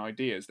spaces and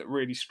ideas that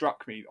really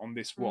struck me on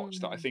this watch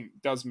that I think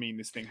does mean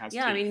this thing has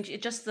teeth. I mean,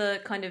 just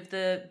the kind of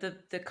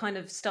the kind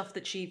of stuff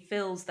that she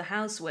fills the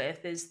house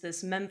with is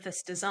this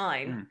Memphis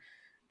design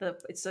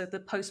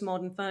the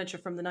postmodern furniture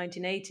from the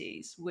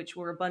 1980s, which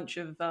were a bunch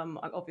of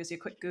obviously a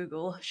quick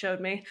Google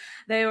showed me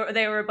they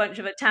were a bunch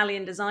of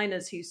Italian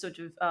designers who sort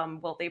of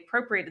they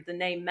appropriated the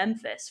name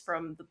Memphis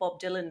from the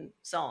Bob Dylan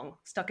song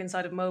 "Stuck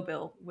Inside of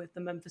Mobile" with the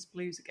Memphis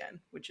Blues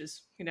again, which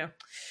is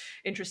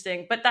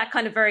interesting. But that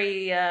kind of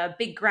very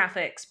big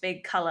graphics,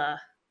 big color,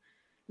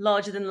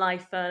 larger than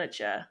life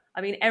furniture.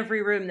 I mean,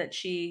 every room that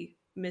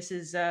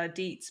Mrs.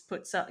 Dietz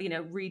puts up,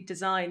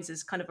 redesigns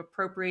is kind of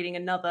appropriating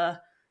another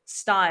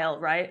style,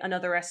 right?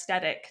 Another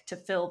aesthetic to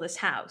fill this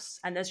house.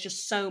 And there's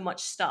just so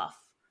much stuff.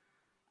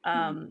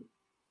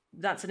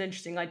 That's an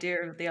interesting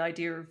idea, the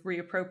idea of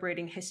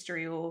reappropriating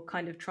history or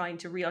kind of trying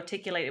to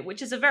rearticulate it,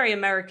 which is a very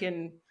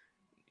American,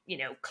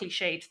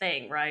 cliched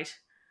thing, right?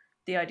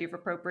 The idea of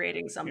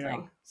appropriating something.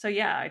 Yeah. So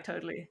yeah, I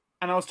totally...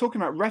 And I was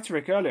talking about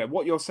rhetoric earlier.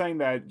 What you're saying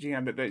there,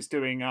 Jihan, that it's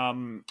doing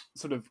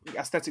sort of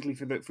aesthetically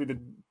for the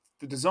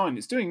design,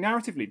 it's doing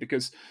narratively,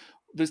 because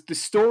the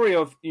story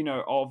of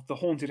of the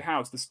haunted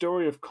house, the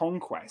story of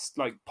conquest,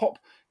 like pop.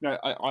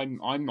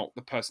 I'm not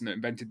the person that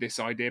invented this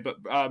idea, but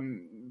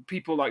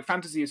people like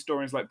fantasy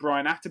historians like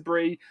Brian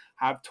Atterbury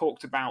have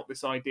talked about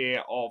this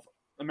idea of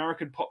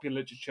American popular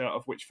literature,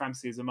 of which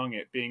fantasy is among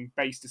it, being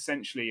based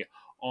essentially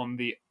on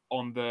the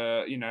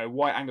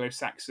white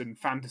Anglo-Saxon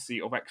fantasy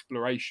of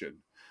exploration.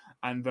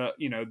 And the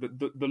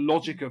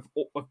logic of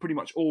pretty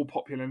much all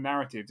popular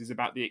narratives is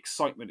about the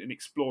excitement in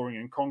exploring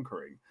and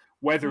conquering,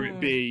 whether it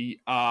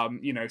be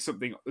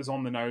something as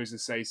on the nose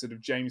as, say, sort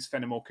of James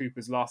Fenimore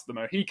Cooper's Last of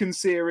the Mohicans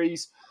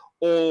series,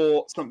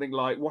 or something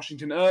like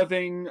Washington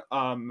Irving,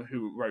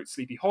 who wrote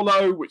Sleepy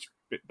Hollow, which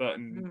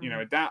Burton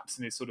adapts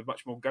and is sort of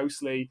much more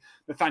ghostly.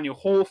 Nathaniel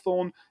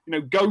Hawthorne,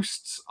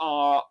 ghosts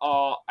are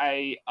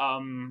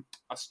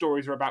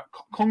stories are about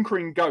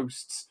conquering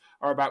ghosts,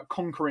 are about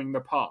conquering the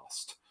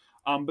past.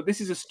 But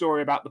this is a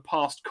story about the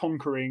past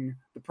conquering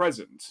the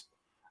present,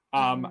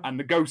 and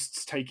the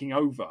ghosts taking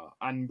over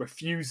and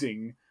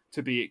refusing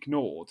to be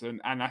ignored.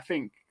 And I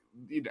think,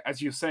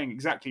 as you're saying,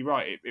 exactly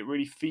right, it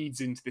really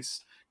feeds into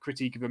this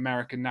critique of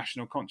American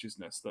national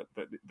consciousness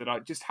that I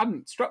just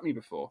hadn't struck me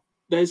before.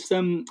 There's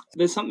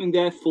something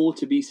therefore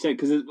to be said,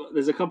 because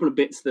there's a couple of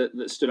bits that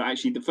stood out.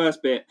 Actually, the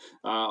first bit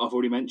I've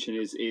already mentioned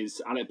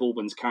is Alec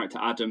Baldwin's character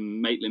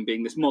Adam Maitland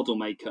being this model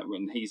maker,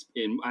 and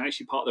and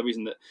actually part of the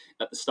reason that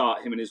at the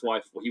start him and his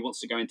wife, he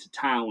wants to go into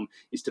town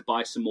is to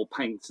buy some more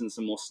paints and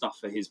some more stuff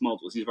for his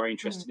models. He's very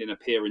interested in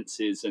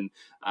appearances, and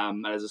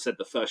as I said,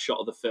 the first shot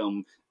of the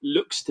film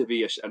looks to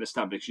be an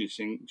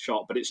establishing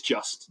shot, but it's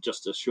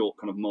just a short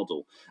kind of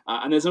model.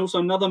 And there's also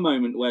another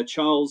moment where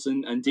Charles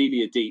and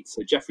Delia Dietz,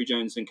 so Jeffrey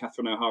Jones and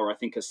Catherine O'Hara, I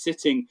think, are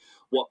sitting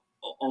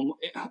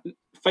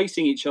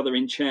facing each other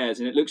in chairs,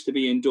 and it looks to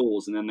be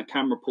indoors, and then the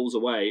camera pulls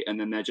away and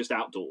then they're just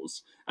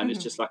outdoors, and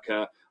it's just like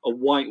a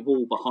white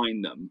wall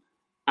behind them.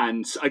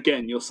 And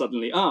again, you're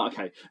suddenly,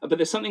 okay. But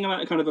there's something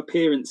about kind of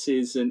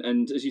appearances,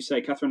 and as you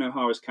say, Catherine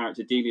O'Hara's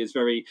character Delia is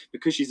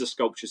because she's a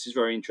sculptress, is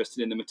very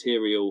interested in the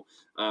material,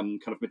 kind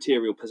of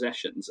material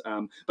possessions.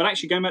 But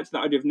actually, going back to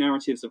that idea of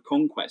narratives of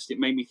conquest, it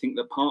made me think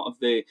that part of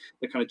the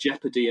kind of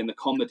jeopardy and the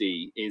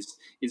comedy is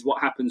what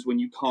happens when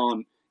you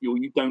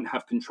don't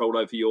have control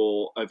over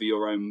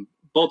your own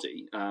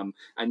body,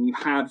 and you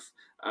have.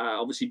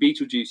 Obviously,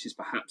 Beetlejuice is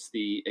perhaps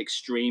the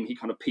extreme. He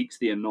kind of peaks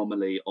the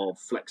anomaly of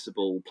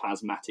flexible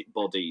plasmatic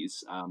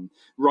bodies,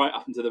 right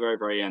up until the very,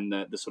 very end,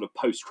 the sort of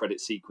post-credit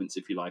sequence,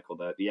 if you like, or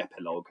the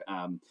epilogue,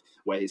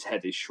 where his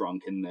head is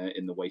shrunk in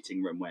the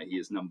waiting room, where he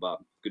is number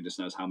goodness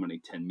knows how many,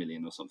 10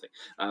 million or something.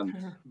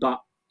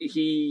 But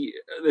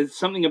there's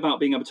something about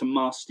being able to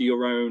master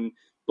your own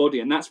body,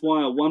 and that's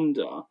why I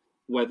wonder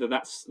whether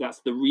that's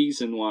the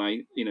reason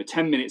why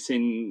 10 minutes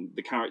in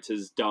the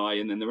characters die,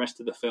 and then the rest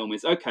of the film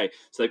is okay,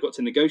 so they've got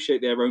to negotiate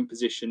their own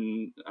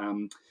position,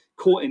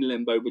 caught in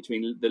limbo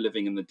between the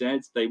living and the dead.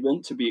 They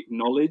want to be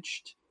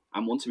acknowledged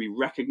and want to be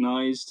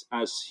recognized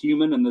as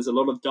human, and there's a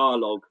lot of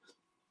dialogue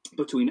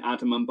between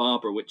Adam and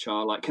Barbara which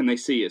are like, can they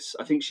see us?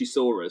 I think she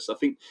saw us. I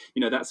think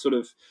that's sort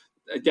of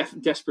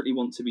desperately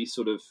want to be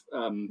sort of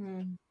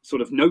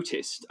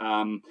noticed,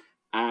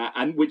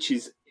 and which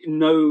is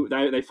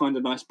they find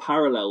a nice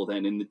parallel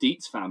then in the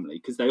Dietz family,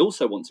 because they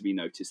also want to be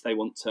noticed. They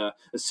want to,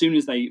 as soon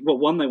as they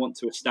want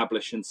to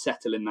establish and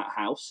settle in that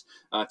house,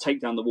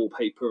 take down the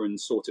wallpaper and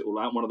sort it all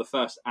out. One of the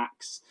first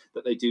acts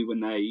that they do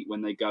when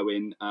they go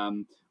in,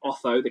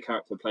 Otho, the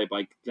character played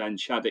by Glenn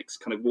Shaddix,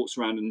 kind of walks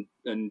around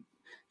and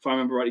if I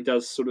remember rightly,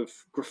 does sort of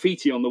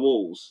graffiti on the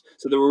walls.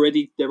 So they're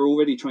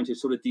already trying to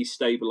sort of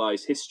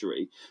destabilize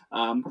history.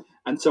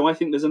 And so I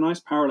think there's a nice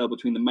parallel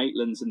between the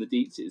Maitlands and the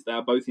Dietzes. They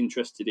are both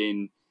interested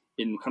in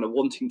kind of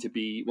wanting to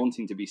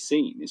be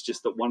seen. It's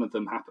just that one of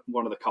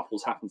the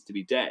couples happens to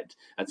be dead,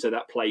 and so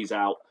that plays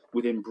out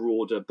within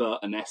broader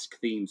Burton-esque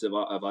themes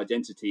of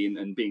identity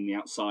and being the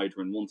outsider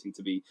and wanting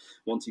to be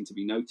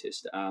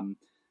noticed. And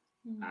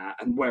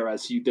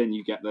whereas you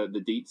get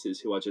the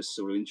Dietzes, who are just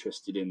sort of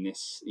interested in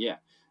this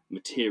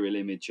material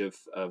image of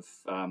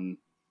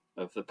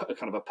the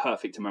kind of a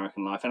perfect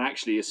American life. And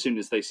actually, as soon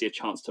as they see a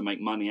chance to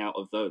make money out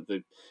of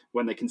the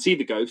when they can see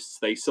the ghosts,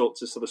 they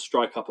sort of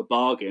strike up a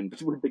bargain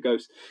with the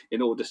ghosts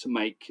in order to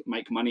make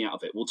money out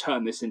of it. We'll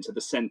turn this into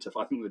the center.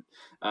 I think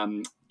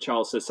that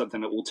Charles says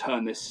something that will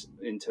turn this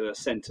into a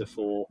center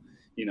for,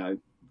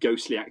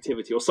 ghostly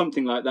activity or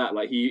something like that.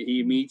 Like he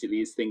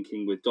immediately is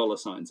thinking with dollar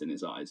signs in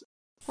his eyes.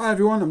 Hi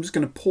everyone, I'm just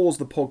going to pause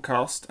the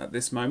podcast at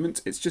this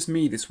moment. It's just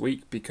me this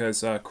week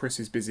because Chris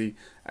is busy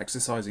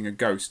exorcising a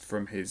ghost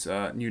from his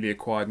newly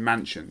acquired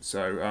mansion,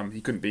 so he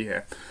couldn't be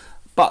here.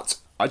 But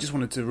I just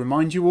wanted to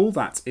remind you all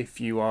that if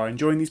you are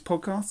enjoying these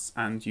podcasts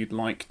and you'd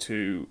like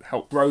to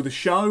help grow the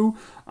show,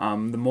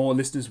 the more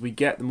listeners we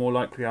get, the more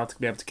likely we are to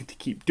be able to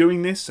keep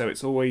doing this. So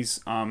it's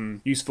always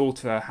useful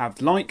to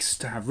have likes,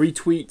 to have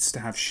retweets, to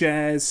have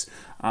shares,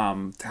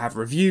 to have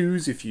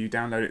reviews if you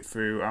download it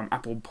through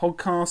Apple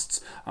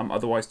Podcasts,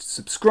 otherwise to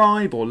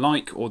subscribe or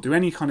like or do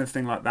any kind of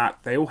thing like that.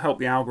 They all help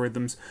the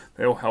algorithms,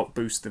 they all help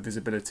boost the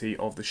visibility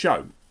of the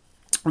show.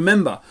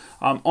 Remember,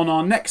 on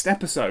our next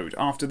episode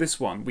after this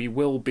one, we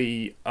will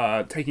be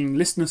taking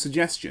listener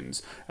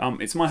suggestions.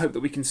 It's my hope that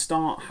we can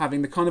start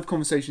having the kind of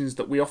conversations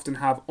that we often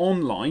have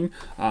online,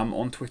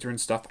 on Twitter and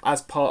stuff,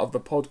 as part of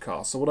the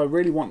podcast. So what I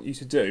really want you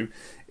to do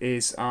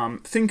is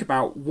think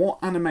about what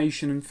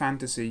animation and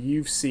fantasy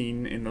you've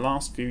seen in the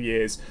last few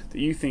years that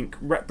you think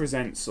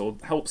represents or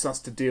helps us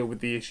to deal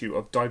with the issue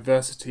of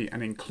diversity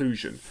and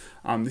inclusion.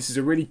 This is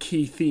a really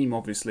key theme,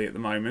 obviously, at the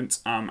moment,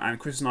 and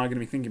Chris and I are going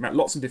to be thinking about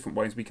lots of different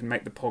ways we can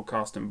make the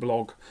podcast and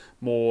blog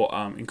more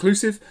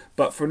inclusive.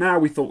 But for now,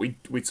 we thought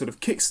we'd sort of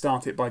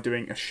kickstart it by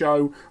doing a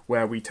show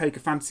where we take a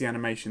fantasy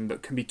animation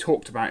that can be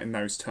talked about in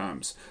those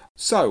terms.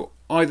 So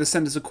either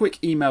send us a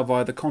quick email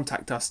via the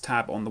Contact Us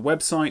tab on the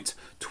website,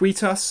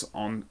 tweet us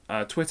on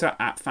Twitter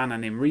at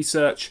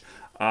FanAnimeResearch,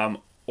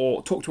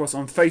 or talk to us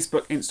on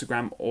Facebook,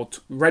 Instagram, or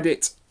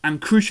Reddit,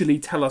 and crucially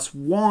tell us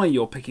why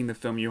you're picking the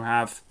film you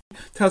have.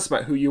 Tell us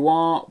about who you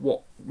are,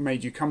 what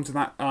made you come to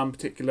that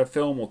particular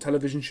film or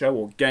television show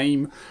or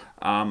game,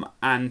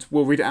 and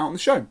we'll read it out on the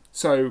show.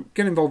 So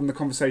get involved in the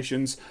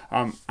conversations,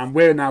 and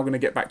we're now going to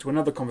get back to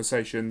another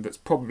conversation that's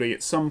probably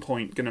at some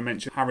point going to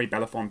mention Harry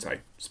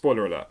Belafonte.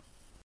 Spoiler alert.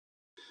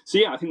 So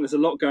yeah, I think there's a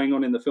lot going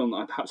on in the film that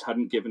I perhaps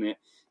hadn't given it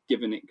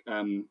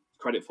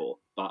credit for,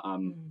 but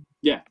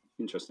yeah,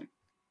 interesting.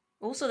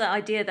 Also, that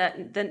idea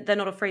that they're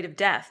not afraid of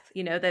death.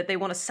 They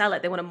want to sell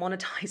it, they want to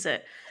monetize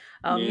it.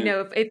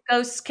 If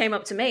ghosts came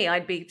up to me,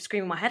 I'd be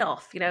screaming my head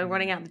off,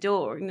 running out the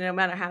door, no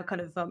matter how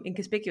kind of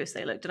inconspicuous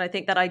they looked. And I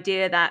think that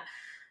idea that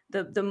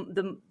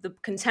the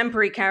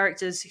contemporary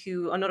characters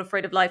who are not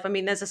afraid of life. I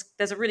mean,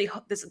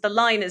 the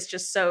line is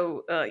just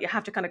so you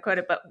have to kind of quote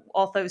it, but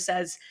Otho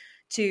says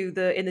in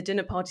the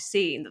dinner party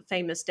scene, the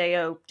famous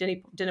Deo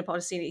dinner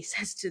party scene, he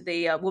says to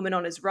the woman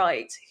on his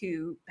right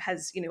who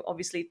has,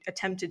 obviously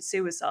attempted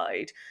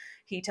suicide.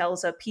 He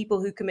tells her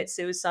people who commit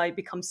suicide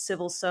become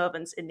civil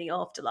servants in the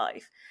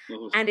afterlife.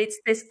 And it's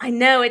this, I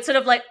know, it's sort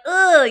of like,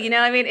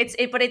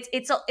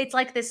 it's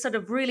like this sort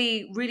of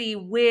really, really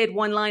weird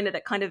one-liner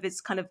that kind of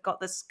got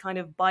this kind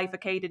of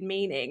bifurcated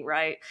meaning,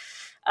 right?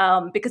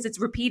 Because it's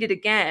repeated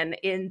again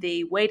in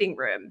the waiting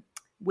room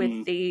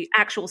with the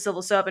actual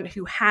civil servant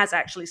who has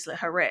actually slit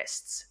her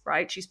wrists,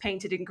 right? She's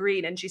painted in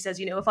green and she says,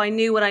 if I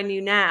knew what I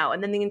knew now,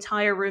 and then the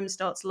entire room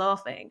starts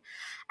laughing.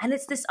 And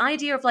it's this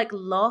idea of like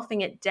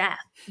laughing at death,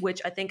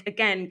 which I think,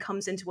 again,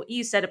 comes into what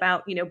you said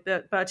about,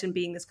 Burton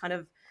being this kind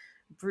of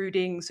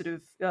brooding sort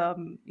of,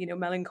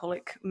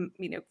 melancholic,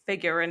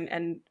 figure.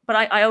 But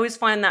I always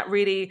find that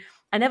really,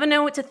 I never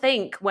know what to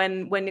think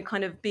when you're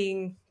kind of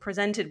being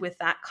presented with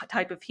that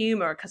type of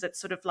humor, because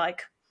it's sort of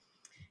like,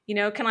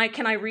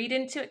 can I read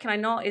into it? Can I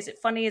not? Is it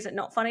funny? Is it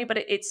not funny?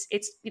 But it's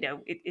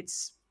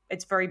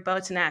very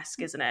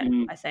Burton-esque, isn't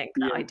it? I think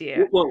that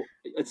idea. Well,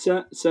 it's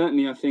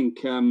certainly, I think,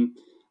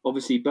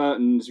 obviously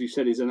Burton, as we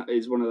said,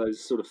 is one of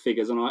those sort of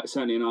figures, and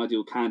certainly an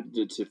ideal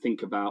candidate to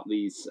think about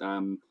these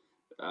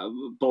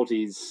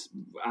bodies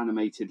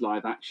animated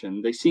live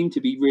action. They seem to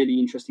be really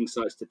interesting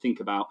sites to think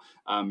about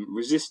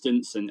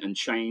resistance and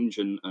change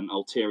and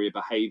ulterior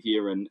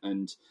behaviour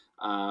and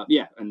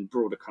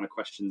broader kind of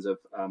questions of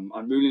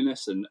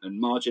unruliness and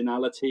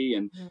marginality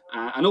and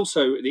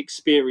also the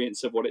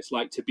experience of what it's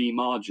like to be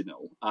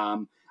marginal.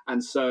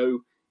 And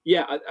so,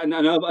 yeah, and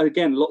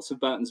again, lots of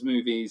Burton's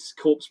movies.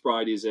 Corpse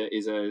Bride is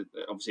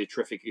obviously a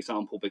terrific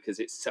example because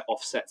it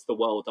offsets the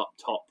world up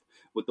top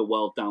with the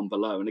world down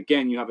below. And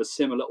again, you have a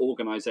similar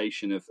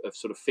organisation of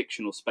sort of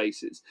fictional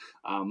spaces.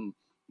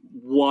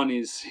 One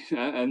is,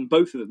 and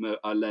both of them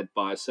are led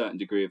by a certain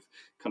degree of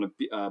kind of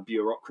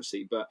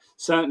bureaucracy. But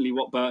certainly,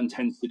 what Burton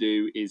tends to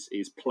do is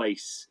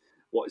place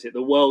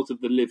the world of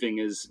the living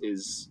is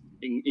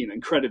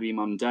incredibly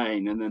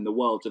mundane, and then the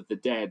world of the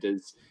dead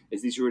as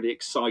these really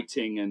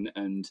exciting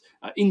and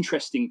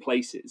interesting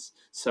places.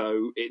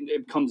 So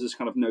it comes as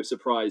kind of no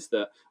surprise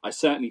that I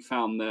certainly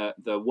found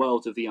the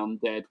world of the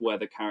undead, where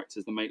the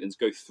characters, the Maitlands,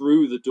 go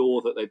through the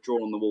door that they've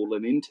drawn on the wall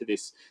and into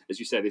this, as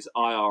you say, this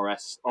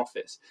IRS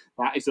office.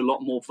 That is a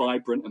lot more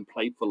vibrant and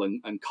playful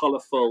and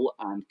colourful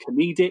and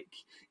comedic.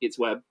 It's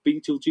where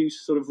Beetlejuice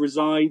sort of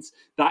resides.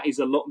 That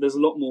is there's a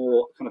lot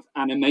more kind of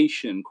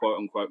animation, quote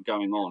unquote,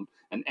 going on,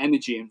 and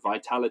energy and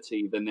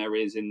vitality than there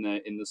is in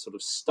the sort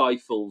of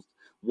stifled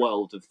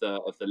world of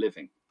the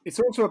living. It's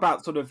also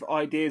about sort of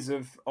ideas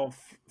of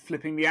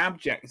flipping the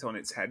abject on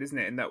its head, isn't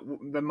it? And that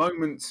the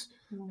moments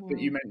that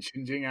you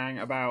mentioned, Jing Yang,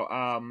 about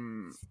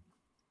them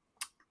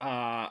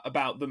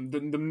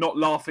not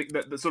laughing,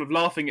 that sort of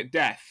laughing at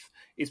death,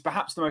 is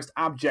perhaps the most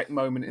abject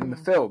moment in the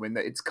film, in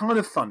that it's kind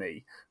of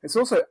funny. It's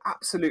also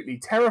absolutely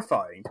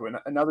terrifying to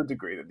another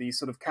degree, that these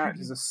sort of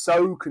characters are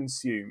so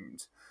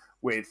consumed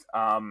with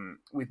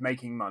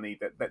making money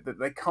that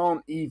they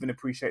can't even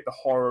appreciate the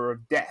horror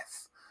of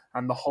death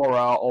and the horror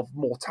of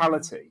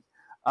mortality.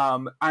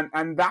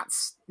 And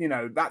that's,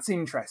 that's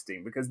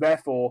interesting, because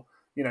therefore,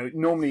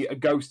 normally a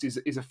ghost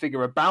is a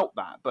figure about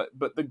that, but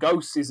the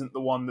ghost isn't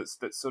the one that's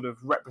sort of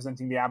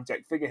representing the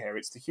abject figure here.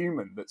 It's the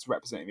human that's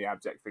representing the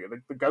abject figure.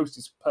 The ghost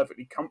is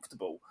perfectly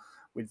comfortable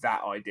with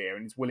that idea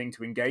and is willing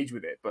to engage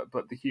with it, but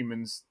the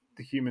humans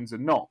are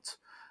not.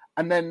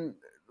 And then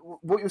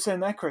what you're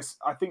saying there, Chris,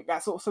 I think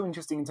that's also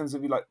interesting in terms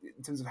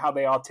of how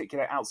they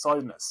articulate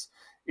outsiderness,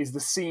 is the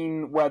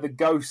scene where the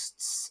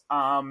ghosts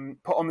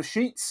put on the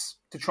sheets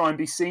to try and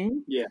be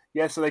seen.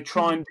 Yeah. So they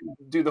try and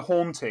do the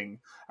haunting,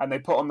 and they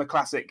put on the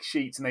classic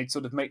sheets, and they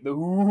sort of make the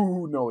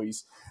ooh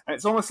noise. And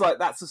it's almost like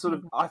that's a sort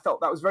of, I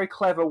felt that was a very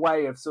clever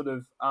way of sort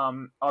of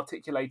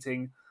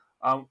articulating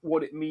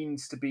what it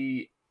means to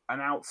be an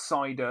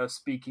outsider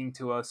speaking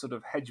to a sort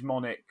of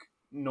hegemonic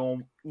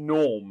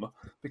norm,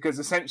 because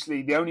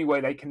essentially the only way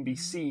they can be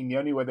seen, the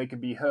only way they can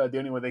be heard, the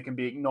only way they can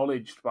be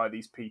acknowledged by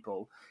these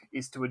people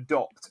is to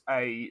adopt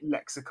a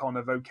lexicon,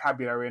 a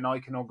vocabulary, and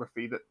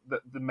iconography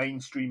that the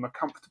mainstream are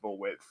comfortable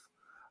with,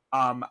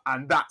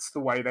 and that's the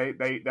way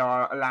they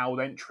are allowed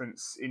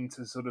entrance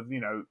into sort of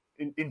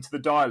into the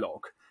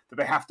dialogue, that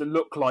they have to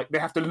look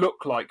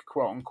like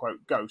quote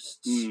unquote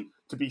ghosts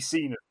to be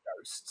seen as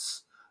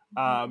ghosts.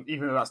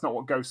 Even though that's not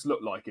what ghosts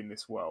look like in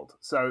this world.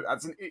 So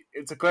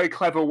it's a very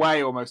clever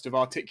way almost of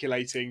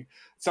articulating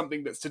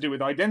something that's to do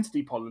with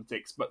identity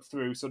politics, but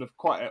through sort of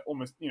quite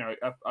almost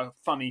a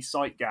funny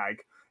sight gag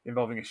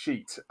involving a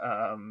sheet.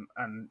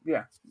 And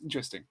yeah,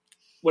 interesting.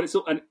 Well,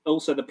 and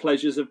also the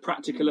pleasures of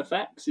practical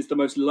effects. It's the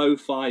most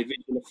lo-fi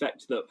visual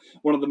effect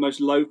one of the most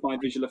lo-fi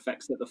visual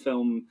effects that the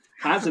film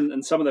has,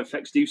 and some of the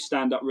effects do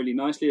stand up really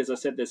nicely. As I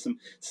said, there's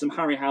some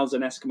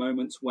Harryhausen-esque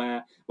moments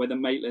where the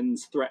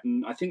Maitlands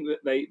threaten. I think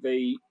that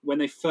they when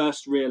they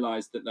first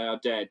realise that they are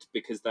dead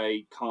because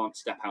they can't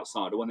step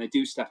outside, or when they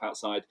do step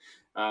outside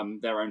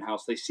their own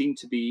house, they seem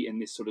to be in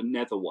this sort of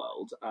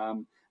netherworld,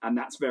 and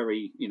that's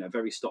very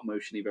very stop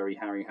motiony, very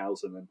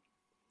Harryhausen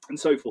and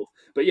so forth.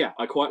 But yeah,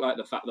 I quite like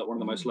the fact that one of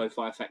the most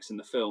lo-fi effects in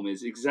the film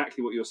is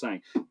exactly what you're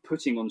saying,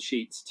 putting on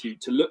sheets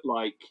to look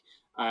like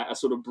a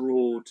sort of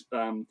broad,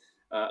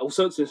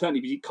 also to certainly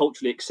be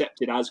culturally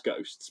accepted as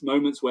ghosts.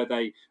 Moments where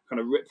they kind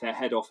of rip their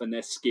head off and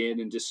their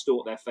skin and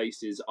distort their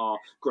faces are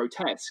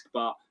grotesque,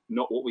 but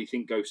not what we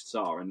think ghosts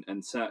are.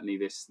 And certainly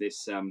this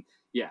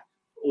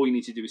all you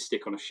need to do is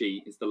stick on a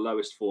sheet is the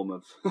lowest form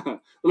of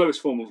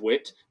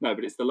wit. No,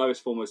 but it's the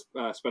lowest form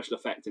of special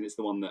effect, and it's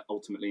the one that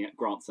ultimately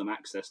grants them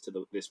access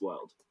to this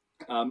world.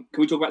 Can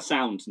we talk about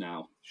sound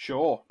now?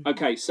 Sure.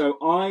 Okay, so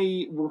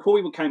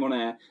before we came on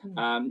air,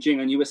 Jing,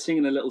 and you were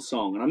singing a little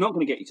song, and I'm not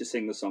going to get you to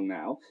sing the song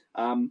now,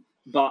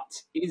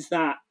 but is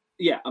that...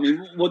 Yeah, I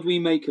mean, what do we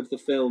make of the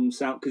film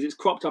sound? Because it's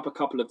cropped up a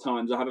couple of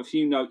times. I have a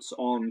few notes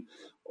on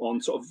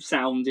sort of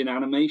sound in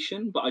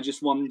animation, but I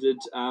just wondered...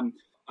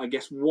 I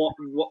guess what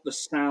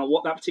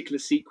that particular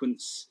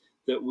sequence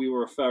that we were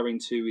referring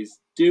to is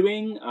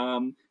doing,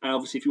 and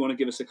obviously if you want to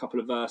give us a couple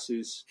of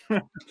verses,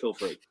 feel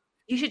free.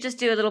 You should just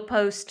do a little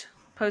post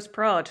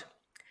prod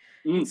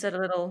instead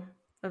of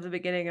the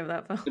beginning of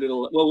that film.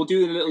 We'll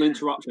do a little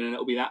interruption and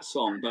it'll be that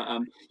song. But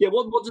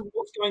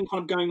what's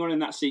going on in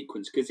that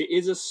sequence? Because it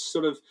is a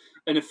sort of,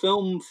 in a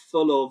film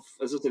full of,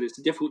 as I said,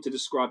 it's difficult to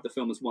describe the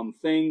film as one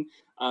thing.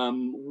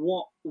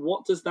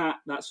 What does that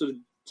sort of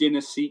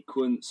dinner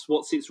sequence,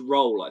 what's its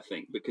role? I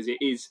think because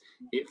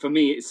for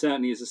me it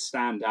certainly is a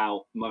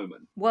standout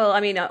moment. Well,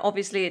 I mean,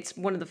 obviously it's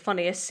one of the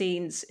funniest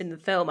scenes in the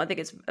film. I think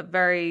it's a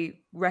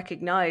very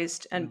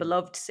recognized and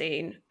beloved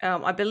scene.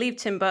 I believe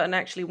Tim Burton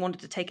actually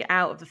wanted to take it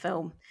out of the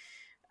film,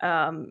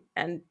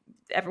 and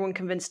everyone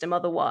convinced him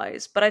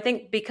otherwise. But I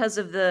think because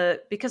of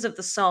the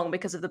song,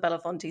 because of the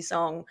Belafonte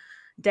song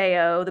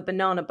Deo, the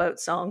Banana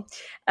Boat song,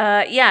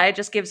 it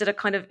just gives it a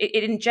kind of,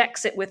 it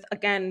injects it with,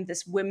 again,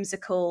 this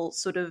whimsical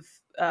sort of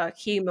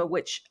humor,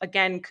 which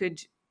again could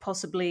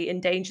possibly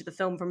endanger the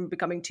film from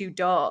becoming too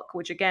dark,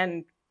 which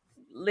again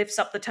lifts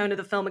up the tone of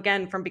the film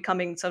again from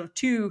becoming sort of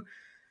too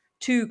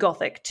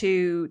gothic,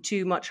 too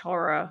much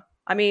horror.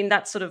 I mean,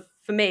 that's sort of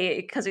for me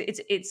because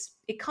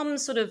it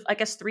comes sort of, I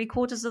guess,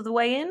 3/4 of the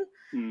way in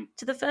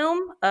to the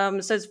film.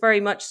 So it's very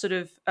much sort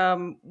of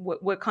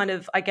we're kind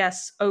of, I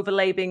guess,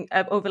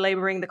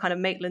 overlaboring the kind of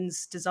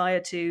Maitland's desire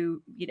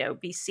to, you know,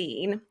 be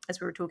seen, as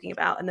we were talking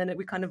about, and then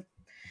we kind of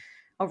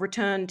I'll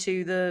return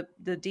to the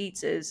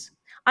Dietzes.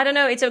 I don't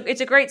know.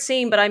 It's a great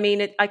scene, but I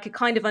mean, I could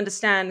kind of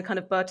understand kind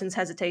of Burton's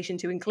hesitation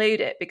to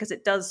include it because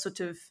it does sort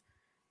of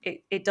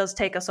it does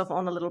take us off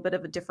on a little bit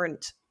of a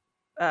different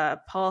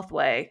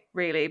pathway,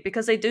 really,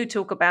 because they do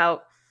talk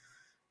about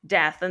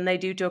death and they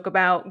do talk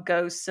about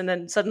ghosts, and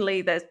then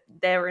suddenly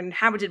they're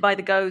inhabited by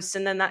the ghosts,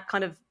 and then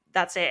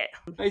that's it.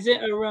 Is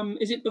it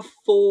is it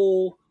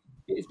before?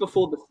 It's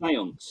before the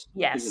séance,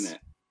 Yes. isn't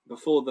it?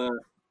 Before the.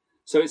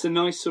 So it's a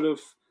nice sort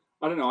of.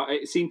 I don't know.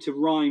 It seemed to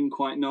rhyme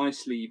quite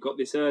nicely. You've got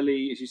this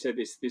early, as you said,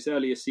 this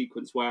earlier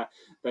sequence where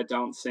they're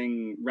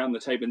dancing around the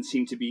table and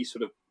seem to be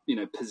sort of, you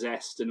know,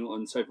 possessed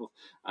and so forth.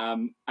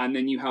 And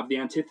then you have the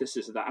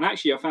antithesis of that. And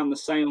actually, I found the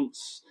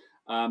séance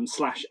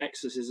 /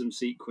 exorcism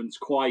sequence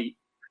quite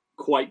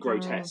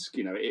grotesque.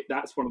 You know,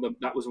 that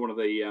was one of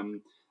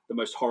the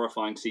most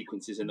horrifying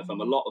sequences in the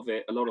film. A lot of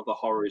the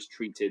horror is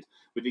treated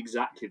with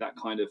exactly that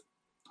kind of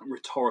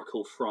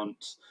rhetorical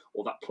front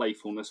or that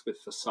playfulness with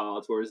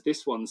facades, whereas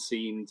this one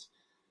seemed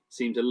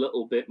a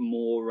little bit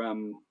more a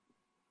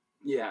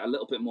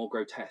little bit more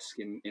grotesque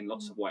in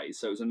lots of ways.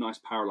 So it was a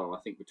nice parallel, I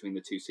think, between the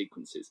two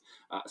sequences.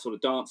 A sort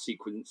of dance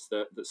sequence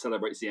that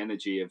celebrates the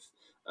energy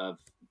of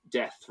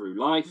death through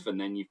life, and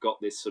then you've got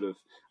this sort of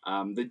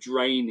the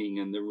draining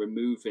and the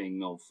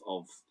removing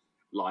of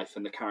life,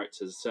 and the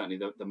characters, certainly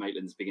the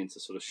Maitlands, begin to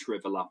sort of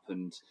shrivel up,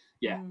 and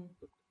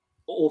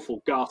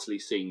awful, ghastly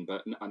scene,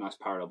 but a nice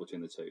parallel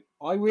between the two.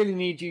 I really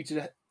need you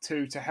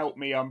to help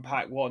me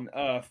unpack what on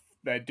earth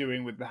they're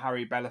doing with the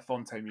Harry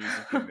Belafonte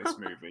music in this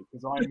movie,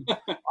 because I'm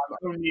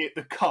only at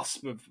the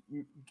cusp of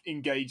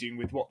engaging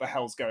with what the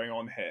hell's going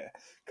on here.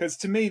 Because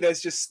to me,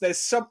 there's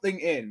something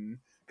in,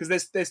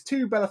 because there's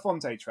two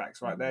Belafonte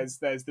tracks, right? There's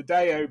the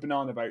Day-O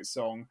Banana Boat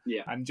song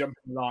and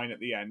Jumping Line at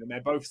the end, and they're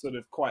both sort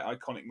of quite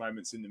iconic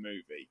moments in the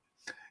movie.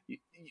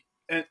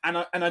 And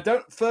I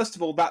don't. First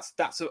of all, that's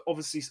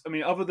obviously. I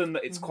mean, other than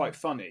that, it's quite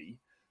funny.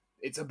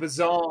 It's a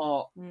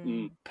bizarre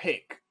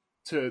pick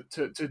to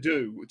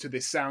do to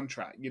this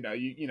soundtrack. You know,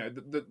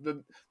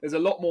 there's a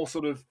lot more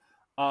sort of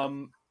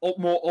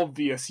more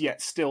obvious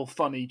yet still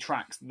funny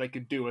tracks that they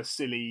could do a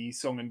silly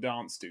song and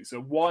dance to.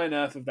 So why on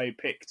earth have they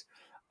picked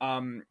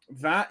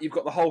that? You've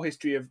got the whole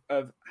history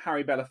of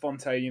Harry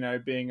Belafonte, you know,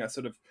 being a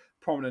sort of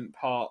prominent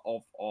part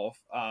of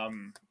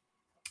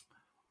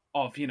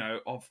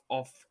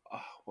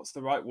what's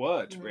the right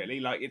word, really?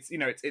 Like, it's, you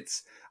know,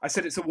 it's I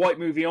said it's a white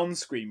movie on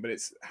screen, but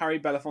it's Harry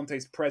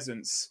Belafonte's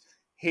presence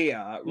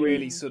here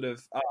really sort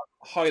of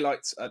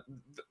highlights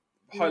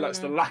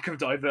the lack of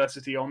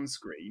diversity on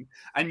screen,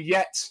 and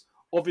yet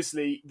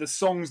obviously the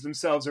songs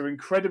themselves are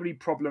incredibly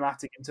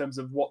problematic in terms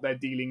of what they're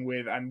dealing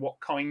with and what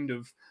kind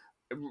of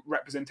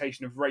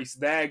representation of race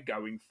they're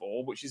going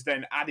for, which is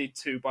then added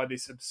to by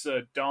this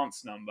absurd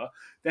dance number.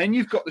 Then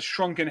you've got the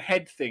shrunken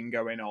head thing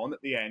going on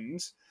at the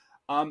end.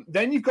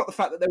 Then you've got the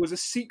fact that there was a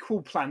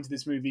sequel planned to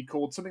this movie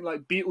called something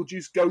like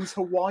Beetlejuice Goes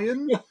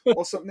Hawaiian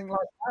or something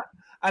like that.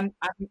 And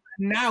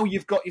now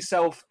you've got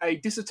yourself a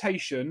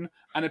dissertation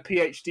and a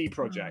PhD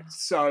project.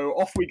 So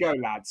off we go,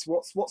 lads.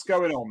 What's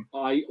going on?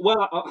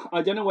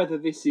 I don't know whether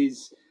this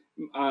is,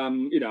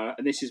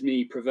 this is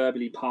me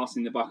proverbially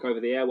passing the buck over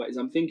the airways.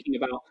 I'm thinking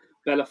about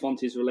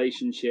Belafonte's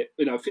relationship.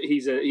 You know,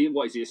 he's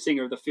a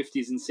singer of the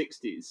 50s and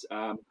 60s.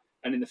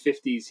 And in the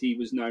 50s, he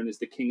was known as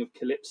the King of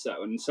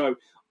Calypso. And so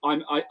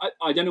I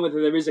don't know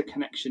whether there is a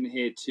connection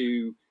here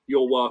to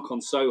your work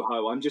on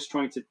Soho. I'm just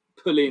trying to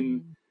pull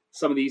in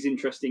some of these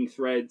interesting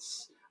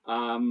threads.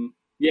 I don't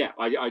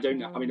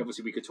know. I mean,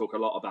 obviously, we could talk a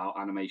lot about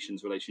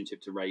animation's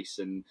relationship to race,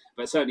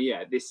 but certainly,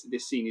 this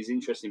scene is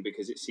interesting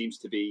because it seems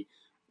to be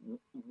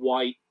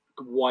white,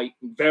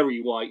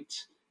 very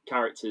white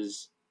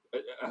characters.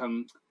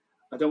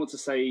 I don't want to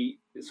say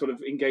sort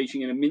of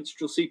engaging in a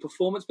minstrelsy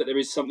performance, but there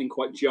is something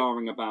quite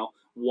jarring about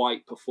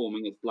white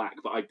performing as black.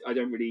 But I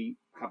don't really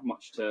have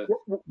much to...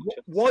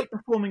 White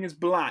performing as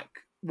black...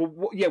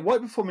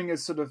 white performing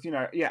as sort of,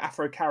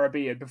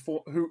 Afro-Caribbean,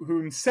 who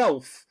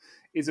himself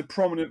is a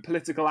prominent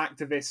political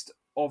activist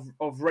of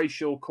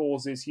racial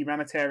causes,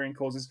 humanitarian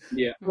causes,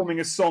 performing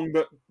a song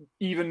that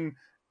even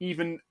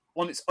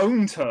on its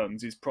own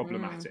terms is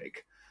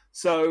problematic.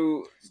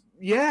 So,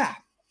 yeah...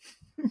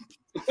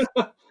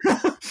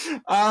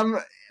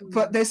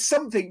 but there's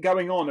something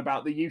going on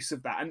about the use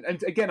of that,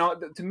 and again,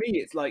 to me,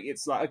 it's like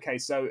okay,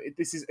 so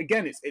this is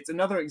again, it's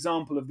another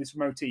example of this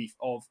motif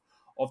of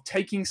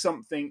taking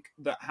something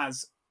that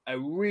has a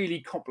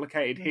really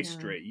complicated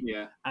history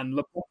and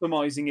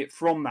lobotomizing it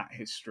from that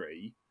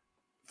history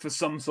for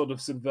some sort of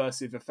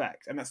subversive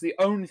effect, and that's the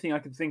only thing I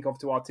can think of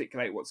to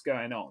articulate what's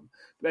going on.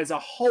 But there's a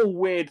whole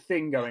weird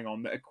thing going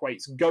on that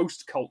equates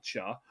ghost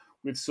culture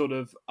with sort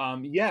of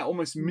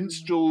almost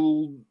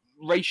minstrel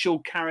racial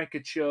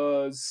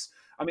caricatures.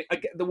 I mean,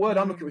 the word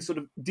I'm looking for is sort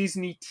of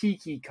Disney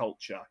tiki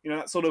culture.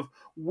 That sort of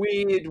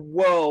weird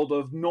world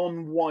of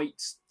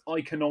non-white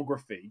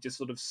iconography just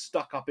sort of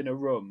stuck up in a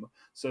room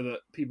so that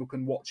people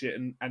can watch it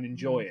and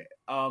enjoy it.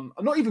 I'm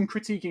not even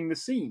critiquing the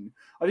scene.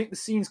 I think the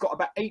scene's got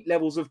about 8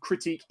 levels of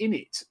critique in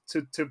it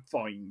to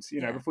find,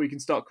 before you can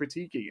start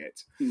critiquing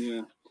it.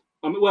 Yeah.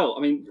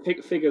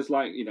 Figures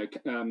like,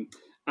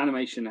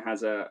 animation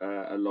has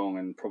a long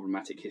and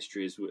problematic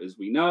history, as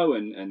we know,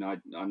 and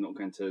I'm not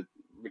going to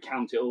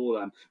recount it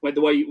all.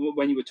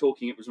 When you were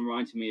talking, it was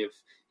reminding me of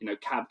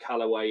Cab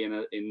Calloway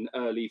in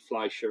early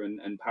Fleischer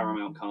and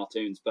Paramount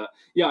cartoons. But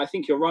yeah, I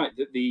think you're right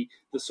that the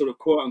sort of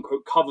quote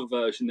unquote cover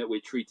version that we're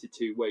treated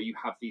to, where you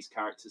have these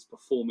characters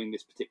performing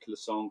this particular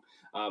song,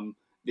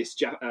 this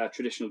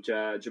traditional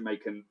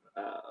Jamaican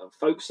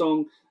folk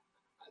song.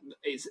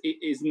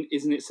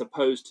 Isn't it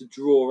supposed to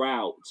draw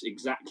out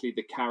exactly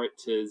the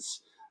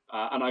characters,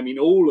 and I mean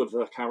all of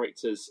the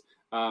characters'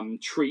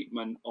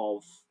 treatment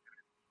of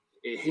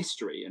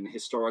history and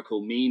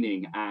historical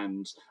meaning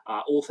and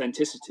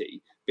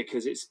authenticity,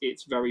 because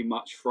it's very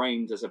much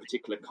framed as a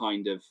particular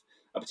kind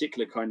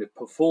of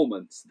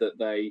performance that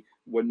they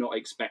were not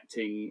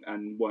expecting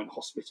and weren't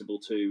hospitable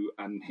to,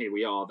 and here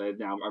we are, they're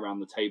now around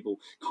the table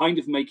kind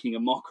of making a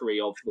mockery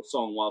of the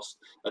song, whilst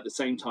at the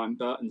same time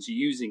Burton's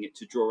using it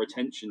to draw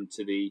attention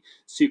to the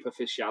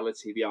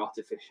superficiality, the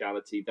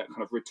artificiality, that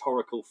kind of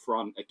rhetorical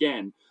front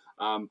again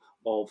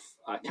of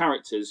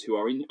characters who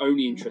are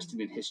only interested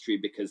in history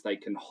because they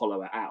can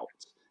hollow it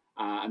out.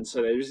 And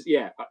so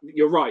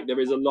you're right, there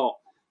is a lot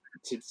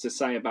to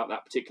say about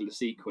that particular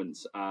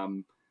sequence,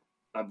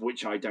 of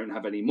which I don't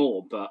have any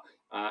more, but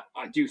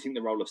I do think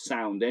the role of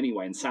sound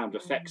anyway, and sound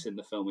effects in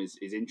the film is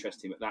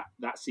interesting. But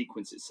that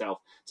sequence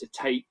itself, to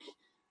take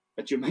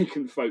a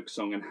Jamaican folk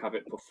song and have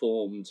it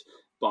performed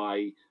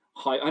by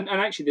and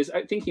actually,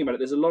 thinking about it,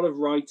 there's a lot of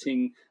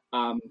writing.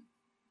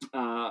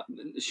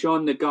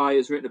 Sean Nagai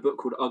has written a book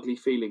called Ugly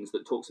Feelings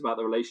that talks about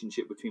the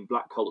relationship between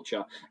black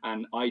culture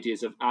and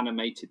ideas of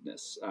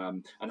animatedness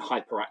and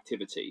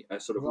hyperactivity, a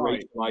sort of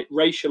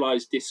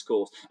racialized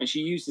discourse. And she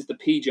uses the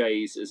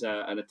PJs as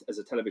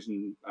a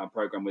television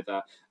program with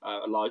a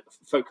live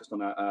focused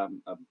on a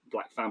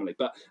black family.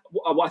 But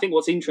I think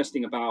what's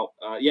interesting about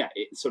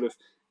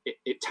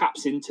it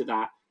taps into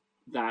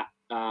that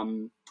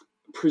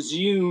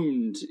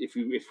presumed,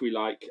 if we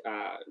like,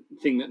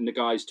 thing that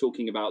Nagai's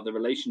talking about, the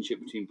relationship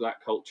between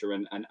black culture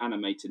and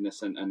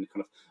animatedness and kind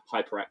of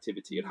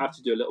hyperactivity. I'd have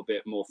to do a little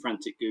bit more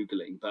frantic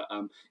Googling, but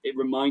it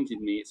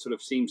reminded me, it sort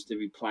of seems to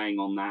be playing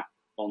on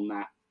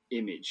that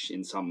image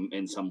in some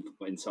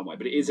way.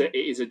 But it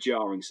is a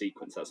jarring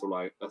sequence. That's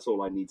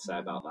all I need to say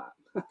about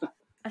that.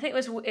 I think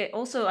it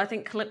also, I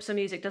think calypso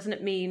music, doesn't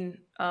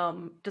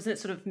it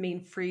sort of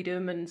mean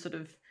freedom and sort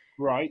of,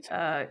 right?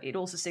 It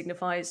also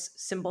signifies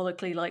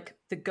symbolically like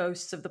the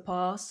ghosts of the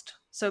past.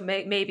 So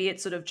maybe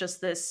it's sort of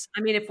just this.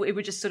 I mean, if we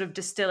would just sort of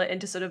distill it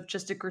into sort of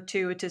just a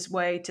gratuitous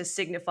way to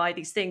signify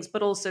these things,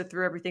 but also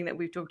through everything that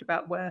we've talked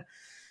about, where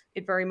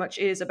it very much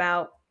is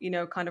about,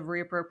 kind of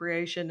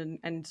reappropriation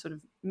and sort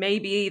of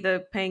maybe either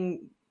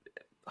paying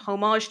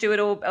homage to it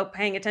or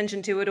paying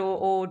attention to it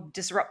or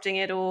disrupting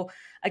it, or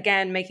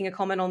again making a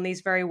comment on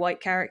these very white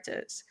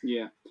characters.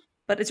 Yeah.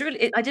 But it's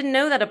really, I didn't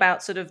know that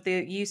about sort of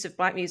the use of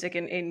black music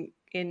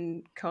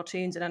in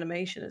cartoons and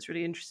animation. It's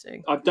really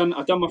interesting. I've done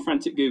my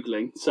frantic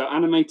Googling. So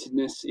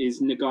animatedness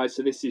is Nagai.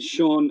 So this is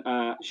Sean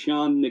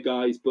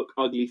Nagai's book,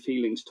 Ugly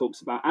Feelings, talks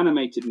about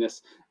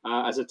animatedness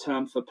as a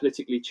term for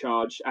politically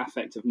charged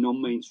affect of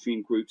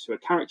non-mainstream groups who are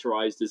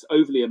characterized as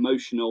overly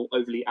emotional,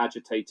 overly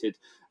agitated,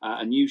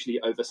 and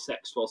usually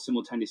oversexed, while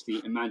simultaneously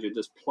imagined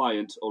as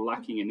pliant or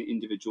lacking in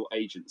individual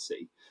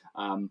agency.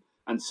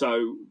 And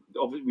so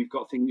obviously we've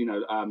got things,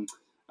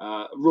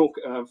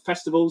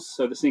 festivals.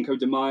 So the Cinco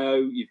de Mayo,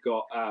 you've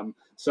got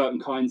certain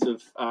kinds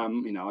of,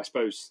 I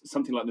suppose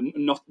something like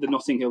the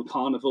Notting Hill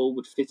Carnival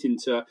would fit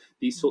into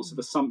these sorts of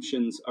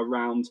assumptions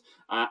around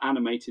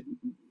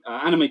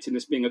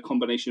animatedness being a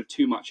combination of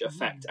too much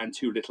effect and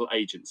too little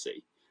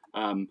agency,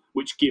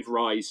 which give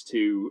rise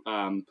to,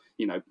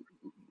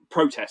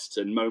 protests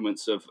and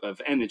moments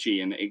of energy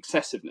and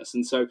excessiveness.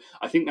 And so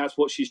I think that's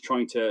what she's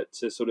trying to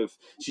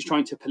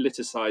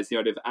politicize the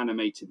idea of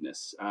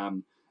animatedness,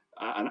 and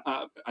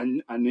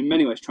in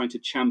many ways trying to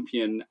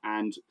champion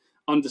and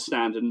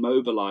understand and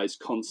mobilize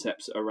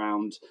concepts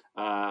around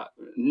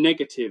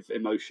negative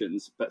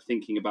emotions, but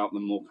thinking about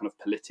them more kind of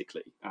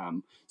politically.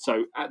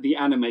 So the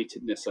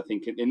animatedness, I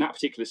think, in that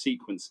particular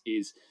sequence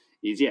is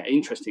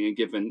interesting, and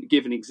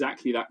given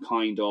exactly that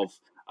kind of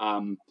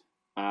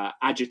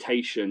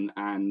agitation,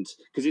 and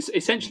because it's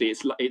essentially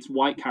it's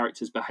white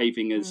characters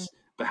behaving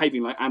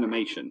like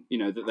animation,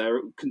 that they're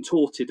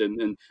contorted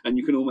and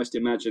you can almost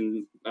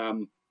imagine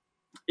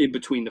in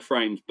between the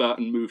frames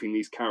Burton moving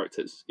these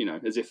characters,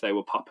 as if they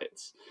were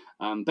puppets.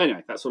 But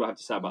anyway, that's all I have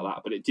to say about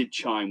that. But it did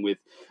chime with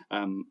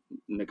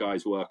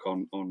Nagai's work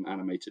on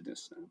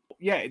animatedness.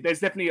 Yeah, there's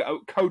definitely a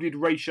coded,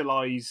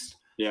 racialized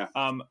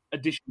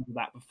addition to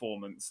that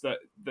performance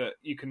that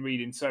you can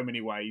read in so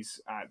many ways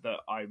that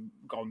I've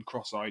gone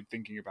cross-eyed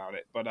thinking about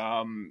it. But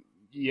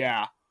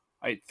yeah,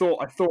 I thought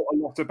a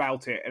lot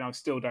about it, and I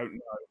still don't know.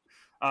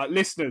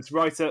 Listeners,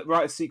 write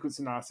a sequence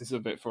analysis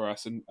of it for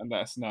us and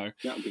let us know.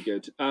 That would be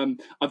good.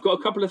 I've got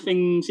a couple of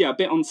things, a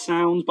bit on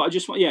sound, but I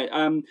just want,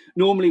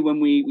 normally when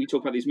we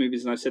talk about these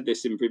movies, and I said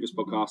this in previous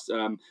podcasts,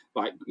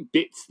 like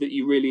bits that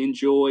you really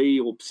enjoy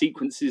or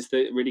sequences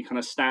that really kind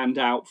of stand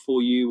out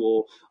for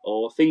you,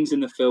 or things in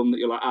the film that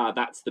you're like,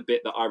 that's the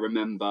bit that I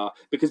remember.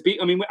 Because, we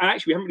haven't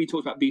really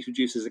talked about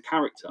Beetlejuice as a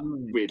character,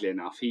 weirdly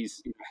enough.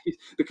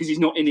 Because he's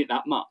not in it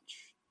that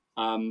much.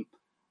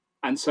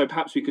 And so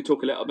perhaps we could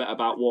talk a little bit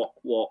about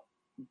what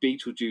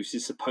Beetlejuice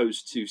is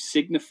supposed to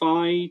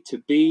signify,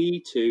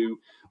 to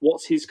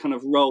what's his kind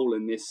of role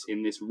in this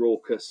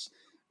raucous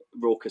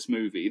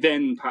movie.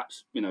 Then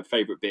perhaps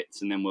favourite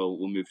bits, and then we'll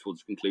move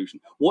towards the conclusion.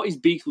 What is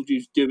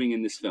Beetlejuice doing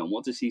in this film?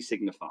 What does he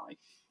signify?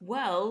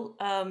 Well,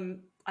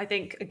 I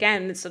think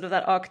again it's sort of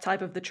that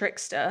archetype of the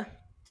trickster,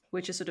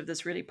 which is sort of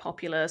this really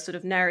popular sort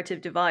of narrative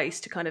device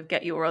to kind of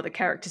get your other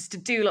characters to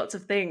do lots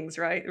of things,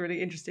 right?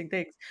 Really interesting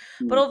things.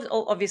 But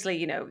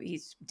obviously,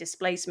 he's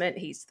displacement.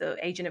 He's the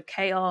agent of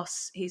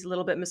chaos. He's a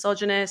little bit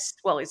misogynist.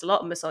 Well, he's a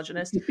lot of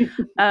misogynist.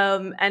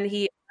 And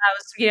he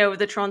allows,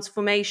 the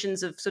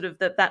transformations of sort of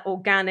that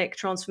organic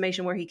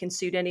transformation where he can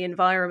suit any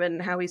environment,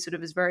 and how he sort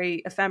of is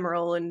very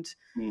ephemeral, and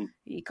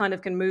he kind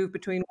of can move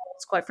between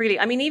worlds quite freely.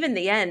 I mean, even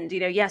the end,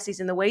 yes, he's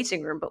in the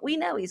waiting room, but we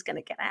know he's going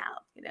to get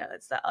out.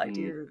 It's that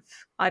idea of,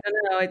 I don't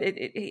know,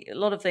 a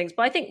lot of things.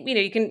 But I think,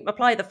 you can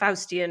apply the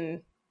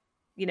Faustian,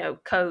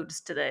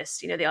 codes to this,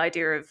 the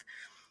idea of,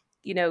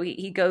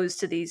 he goes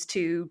to these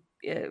two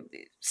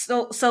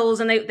souls,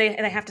 and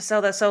they have to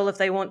sell their soul if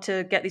they want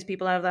to get these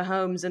people out of their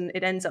homes, and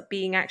it ends up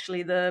being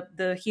actually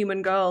the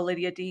human girl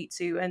Lydia Dietz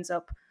who ends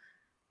up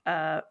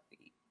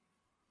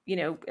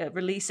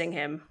releasing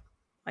him,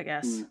 I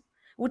guess.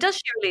 Well, does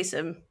she release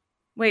him?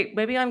 Wait,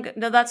 maybe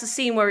no, that's a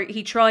scene where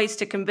he tries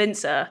to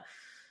convince her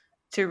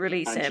to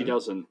release him. And she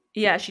doesn't.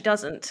 Yeah, she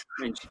doesn't.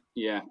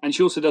 And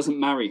she also doesn't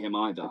marry him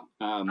either.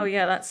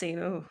 That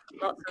scene.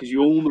 Because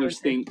you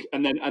almost think,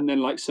 and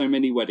then like so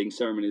many wedding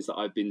ceremonies that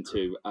I've been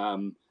to,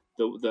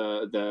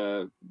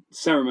 the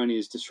ceremony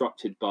is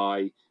disrupted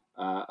by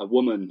a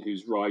woman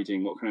who's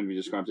riding what can only be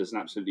described as an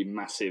absolutely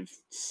massive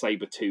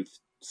saber-toothed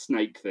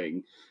snake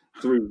thing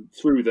through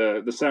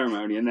the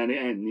ceremony, and then it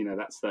ends.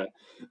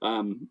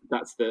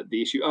 That's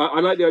the issue.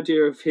 I like the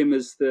idea of him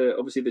as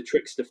obviously the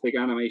trickster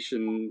figure.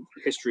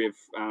 History of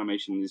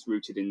animation is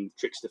rooted in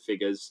trickster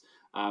figures.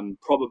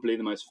 Probably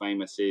the most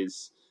famous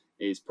is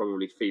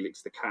probably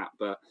Felix the Cat,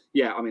 but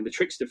the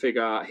trickster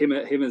figure, him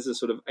as a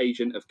sort of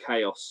agent of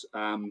chaos.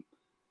 I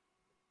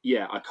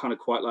kind of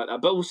quite like that.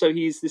 But also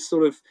he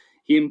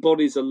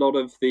embodies a lot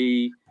of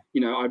the.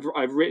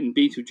 I've written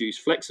Beetlejuice,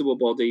 flexible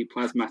body,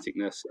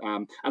 plasmaticness,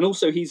 and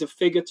also he's a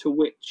figure to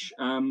which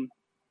I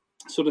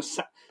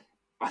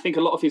think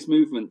a lot of his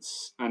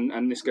movements,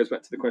 and this goes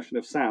back to the question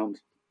of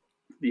sound.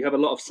 You have a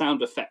lot of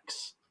sound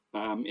effects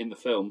in the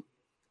film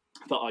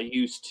that are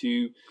used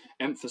to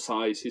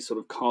emphasize his sort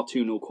of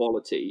cartoonal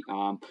quality.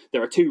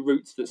 There are two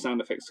routes that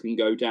sound effects can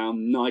go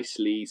down,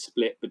 nicely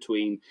split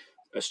between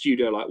a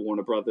studio like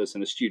Warner Brothers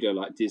and a studio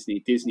like Disney.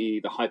 Disney,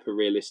 the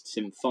hyper-realist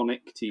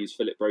symphonic, to use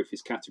Philip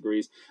Brophy's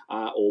categories,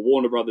 or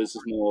Warner Brothers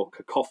is more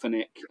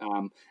cacophonic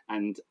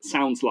and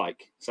sounds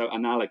like, so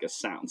analogous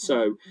sound.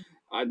 So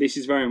this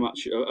is very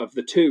much of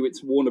the two.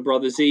 It's Warner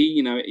Brothers-y,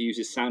 it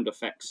uses sound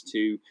effects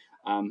to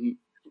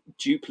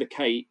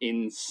duplicate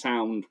in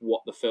sound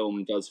what the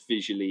film does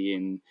visually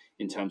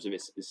in terms of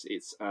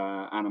its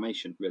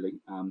animation, really.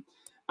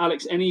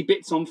 Alex, any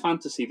bits on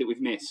fantasy that we've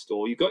missed,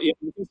 or you've got your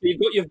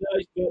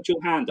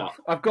virtual hand up?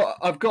 I've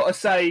got to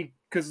say,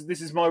 because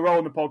this is my role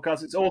in the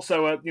podcast, it's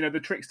also the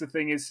trickster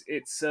thing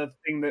it's a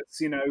thing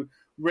that's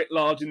writ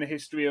large in the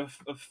history of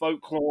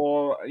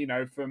folklore.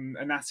 From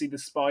Anansi the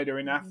spider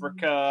in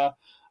Africa.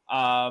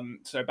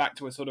 So back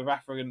to a sort of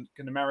African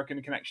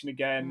American connection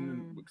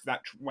again, because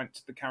that went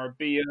to the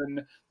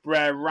Caribbean.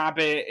 Brer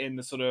Rabbit in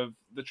the sort of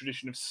the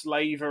tradition of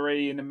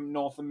slavery in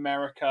North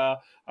America.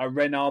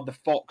 Renard the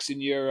fox in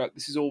Europe.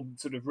 This is all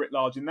sort of writ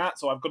large in that.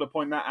 So I've got to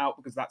point that out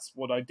because that's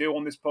what I do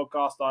on this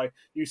podcast.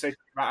 You say something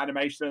about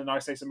animation and I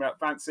say something about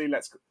fantasy.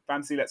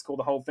 Let's call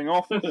the whole thing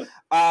off.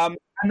 And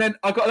then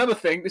I've got another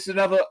thing. This is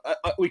another.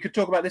 We could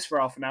talk about this for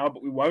half an hour,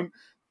 but we won't.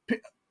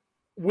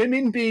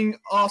 Women being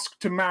asked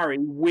to marry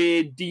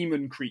weird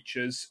demon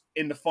creatures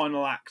in the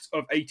final act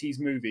of 80s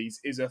movies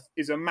is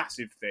a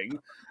massive thing.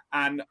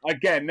 And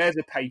again, there's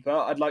a paper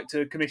I'd like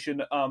to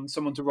commission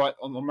someone to write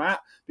on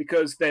that,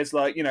 because there's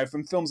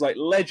from films like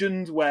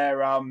Legend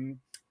where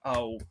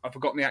I've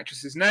forgotten the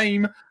actress's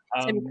name.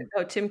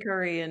 Tim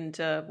Curry and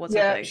what's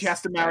her face? She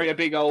has to marry a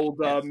big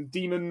old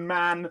demon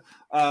man.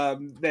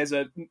 There's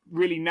a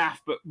really naff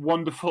but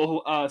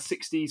wonderful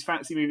 60s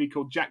fantasy movie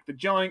called Jack the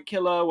Giant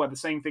Killer, where the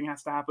same thing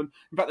has to happen.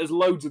 In fact, there's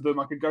loads of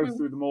them. I could go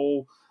through them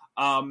all.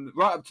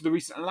 Right up to the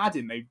recent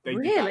Aladdin, they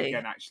did that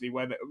again, actually,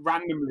 where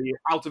randomly,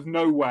 out of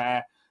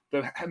nowhere,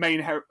 the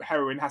main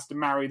heroine has to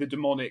marry the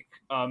demonic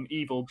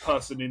evil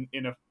person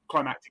in a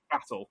climactic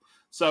battle.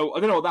 So I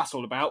don't know what that's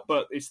all about,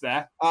 but it's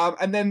there.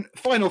 And then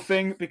final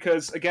thing,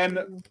 because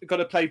again, got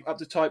to play up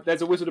to type.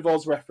 There's a Wizard of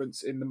Oz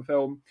reference in the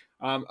film.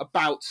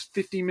 About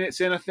 15 minutes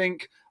in, I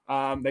think,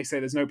 they say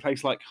there's no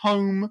place like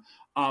home.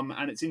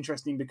 And it's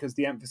interesting because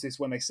the emphasis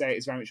when they say it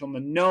is very much on the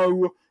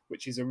no,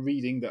 which is a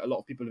reading that a lot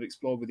of people have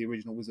explored with the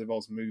original Wizard of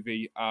Oz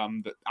movie.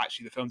 That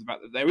actually the film's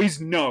about that there is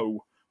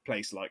no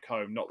place like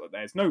home, not that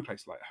there's no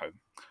place like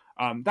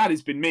home. That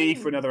has been me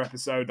for another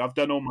episode. I've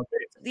done all my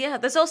bits. Yeah,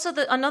 there's also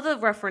another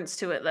reference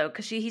to it though,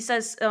 because he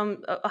says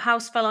a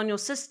house fell on your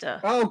sister.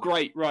 Oh,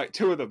 great! Right,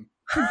 2 of them.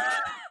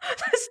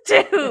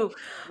 There's 2.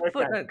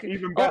 Okay,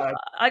 even better.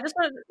 I just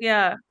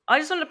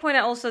wanted to point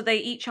out also they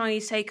eat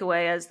Chinese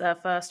takeaway as their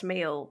first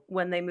meal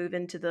when they move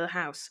into the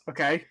house.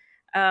 Okay.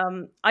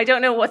 I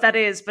don't know what that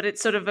is, but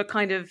it's sort of a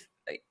kind of,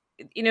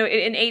 in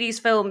 80s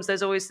films,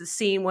 there's always the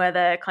scene where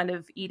they're kind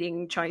of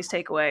eating Chinese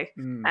takeaway.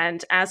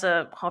 And as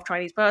a half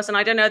Chinese person,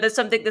 I don't know, there's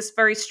something that's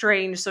very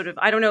strange sort of,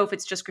 I don't know if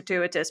it's just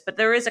gratuitous, but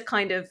there is a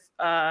kind of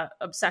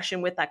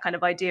obsession with that kind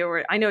of idea,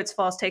 or I know it's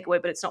fast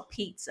takeaway, but it's not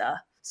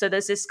pizza. So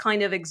there's this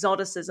kind of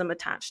exoticism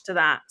attached to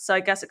that. So I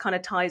guess it kind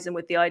of ties in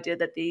with the idea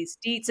that these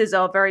Dietzes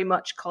are very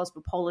much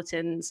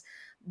cosmopolitans.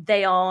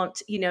 They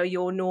aren't,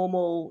 your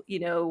normal,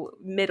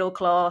 middle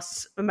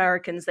class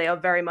Americans. They are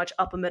very much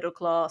upper middle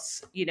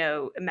class,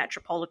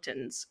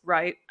 metropolitans,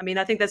 right? I mean,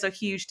 I think there's a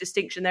huge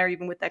distinction there,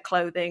 even with their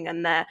clothing,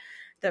 and they're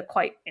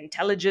quite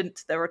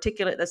intelligent, they're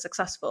articulate, they're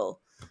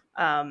successful.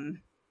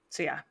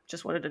 So yeah,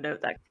 just wanted to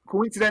note that.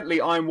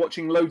 Coincidentally, I'm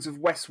watching loads of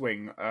West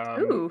Wing at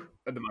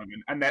the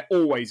moment, and they're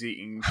always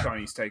eating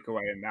Chinese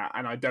takeaway and that,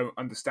 and I don't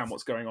understand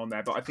what's going on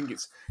there. But I think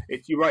it's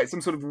you're right, it's some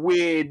sort of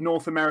weird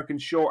North American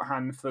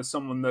shorthand for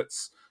someone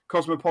that's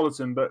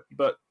cosmopolitan, but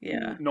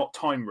not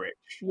time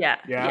rich.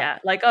 Yeah.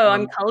 Like,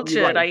 I'm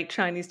cultured. I eat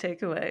Chinese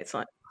takeaway. It's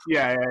like.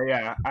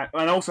 Yeah.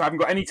 And also, I haven't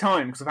got any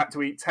time because I've had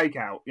to eat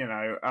takeout.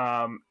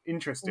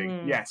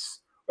 Interesting. Yes.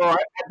 All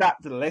right, add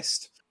that to the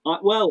list.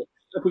 Well.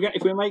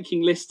 If we're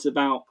making lists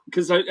about,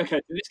 because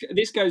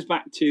this goes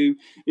back to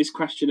this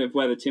question of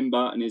whether Tim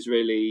Burton is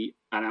really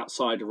an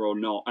outsider or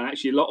not, and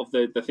actually a lot of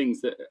the things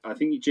that I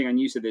think Jing,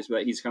 you said this,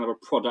 that he's kind of a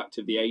product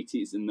of the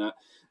 80s, and that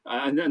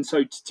and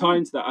so to tie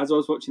into that, as I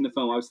was watching the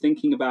film, I was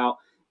thinking about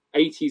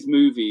 80s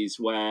movies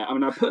where,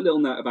 I put a little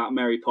note about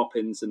Mary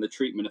Poppins and the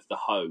treatment of the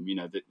home.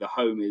 The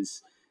home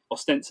is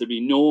ostensibly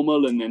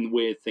normal, and then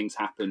weird things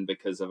happen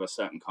because of a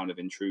certain kind of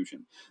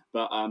intrusion.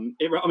 But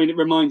it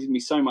reminded me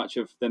so much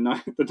of the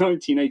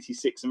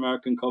 1986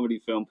 American comedy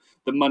film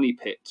The Money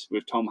Pit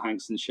with Tom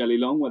Hanks and Shelley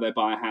Long, where they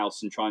buy a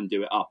house and try and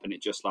do it up, and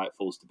it just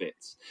falls to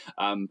bits.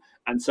 And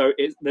so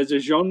there's a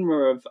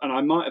genre of, and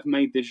I might have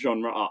made this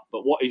genre up,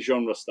 but what is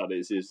genre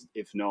studies is,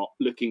 if not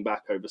looking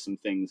back over some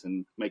things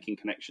and making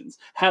connections.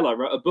 Hell, I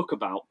wrote a book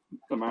about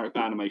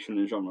American animation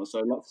and genre,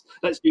 so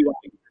let's do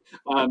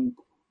that.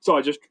 So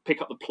I just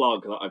pick up the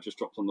plug that I've just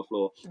dropped on the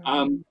floor.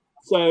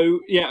 So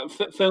yeah,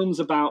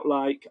 films about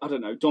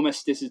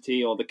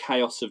domesticity or the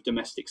chaos of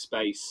domestic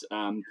space.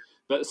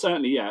 But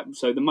certainly, yeah.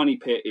 So The Money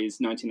Pit is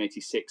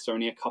 1986, so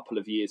only a couple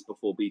of years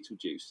before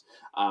Beetlejuice.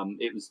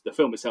 The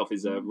film itself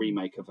is a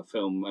remake of a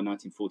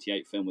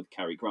 1948 film with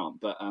Cary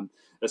Grant. But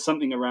there's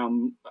something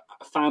around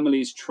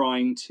families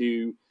trying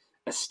to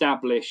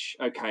establish,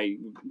 okay,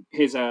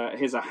 here's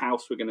a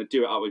house, we're going to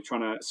do it up, we're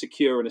trying to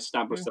secure and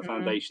establish the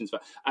foundations for,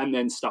 and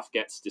then stuff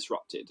gets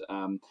disrupted,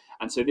 and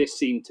so this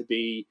seemed to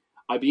be,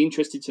 I'd be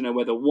interested to know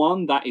whether,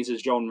 one, that is a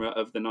genre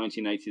of the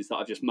 1980s that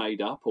I've just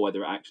made up, or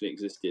whether it actually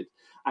existed,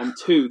 and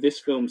two, this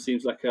film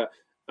seems like a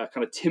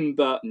kind of Tim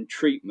Burton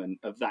treatment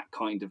of that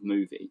kind of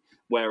movie,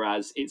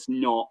 whereas it's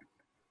not,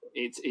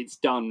 it's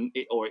done,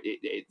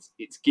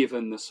 it's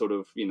given the sort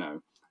of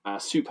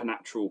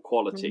supernatural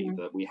quality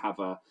that we have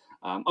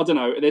I don't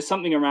know. There's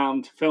something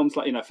around films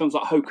like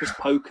Hocus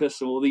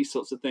Pocus or all these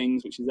sorts of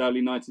things, which is early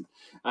 90s.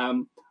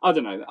 I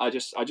don't know. I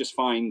just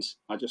found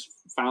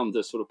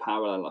the sort of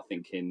parallel. I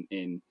think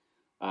in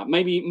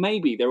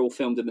maybe they're all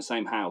filmed in the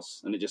same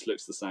house and it just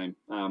looks the same.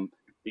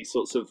 These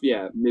sorts of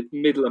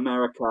middle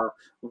America,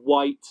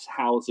 white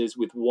houses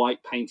with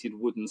white painted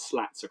wooden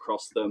slats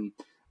across them,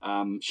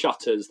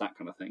 shutters, that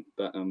kind of thing.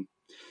 But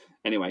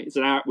anyway, it's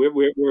an hour.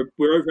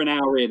 We're over an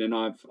hour in, and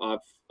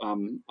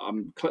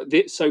I'm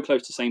so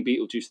close to saying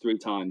Beetlejuice 3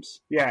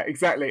 times. Yeah,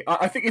 exactly.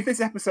 I think if this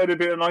episode had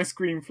been an ice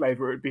cream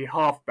flavour, it would be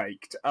half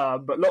baked.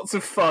 But lots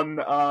of fun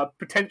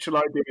potential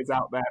ideas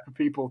out there for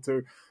people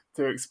to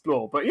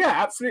explore. But yeah,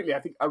 absolutely. I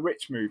think a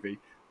rich movie.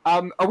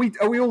 Are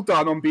we all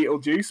done on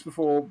Beetlejuice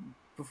before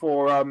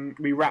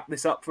we wrap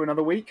this up for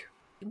another week?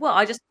 Well,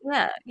 I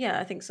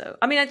think so.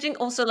 I mean, I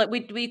think also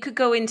we could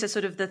go into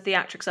sort of the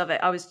theatrics of it.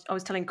 I was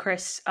telling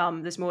Chris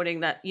this morning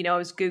that I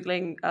was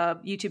Googling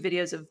YouTube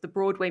videos of the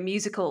Broadway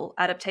musical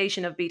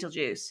adaptation of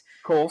Beetlejuice,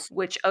 of course,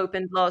 which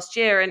opened last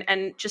year,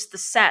 and just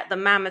the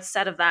mammoth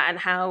set of that, and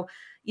how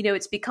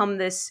it's become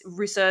this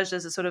resurged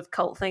as a sort of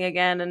cult thing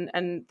again,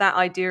 and that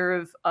idea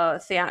of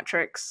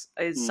theatrics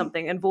is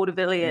something, and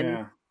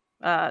vaudevillian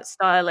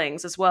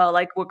stylings as well.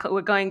 Like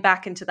we're going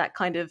back into that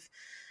kind of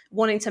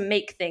wanting to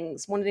make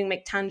things, wanting to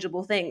make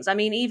tangible things. I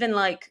mean, even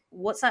like,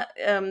 what's that,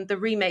 the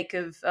remake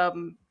of, that,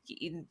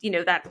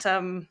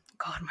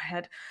 God, my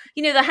head,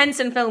 the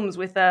Henson films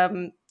with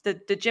the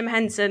Jim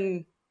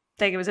Henson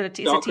thing. It was it's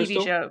a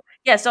TV show.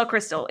 Yeah, Dark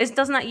Crystal.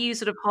 Doesn't that use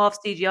sort of half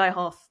CGI,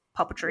 half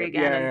puppetry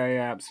again?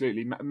 Yeah,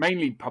 absolutely.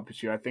 Mainly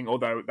puppetry, I think,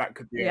 although that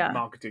could be a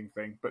marketing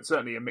thing, but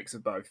certainly a mix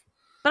of both.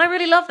 But I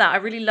really love that. I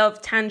really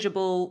love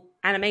tangible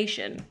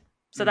animation.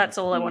 So that's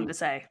all I wanted to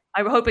say.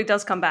 I hope it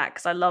does come back,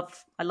 because I love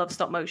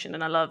stop motion,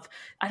 and I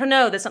don't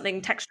know, there's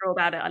something textural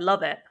about it. I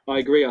love it. I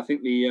agree. I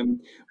think the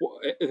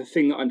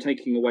thing that I'm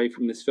taking away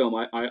from this film,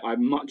 I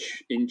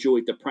much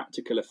enjoyed the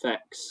practical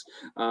effects.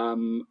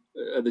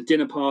 At the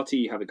dinner party,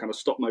 you have a kind of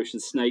stop motion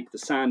snake, the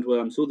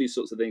sandworms, all these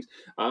sorts of things,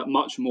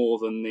 much more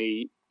than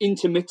the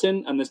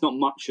intermittent, and there's not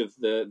much of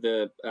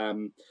the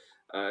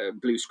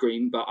blue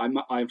screen, but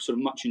I sort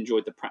of much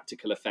enjoyed the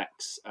practical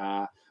effects.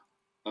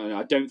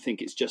 I don't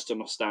think it's just a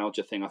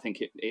nostalgia thing. I think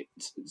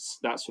it's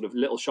that sort of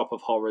Little Shop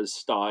of Horrors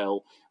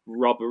style,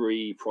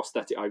 rubbery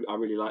prosthetic. I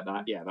really like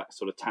that. Yeah, that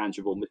sort of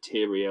tangible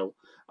material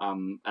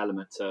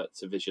element to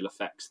visual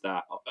effects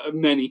that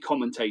many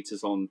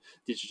commentators on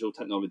digital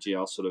technology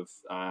are sort of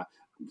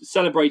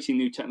celebrating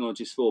new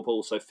technologies for, but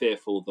also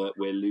fearful that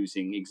we're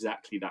losing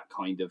exactly that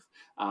kind of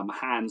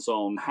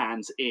hands-on,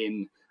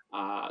 hands-in,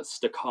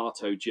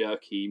 staccato,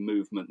 jerky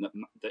movement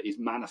that is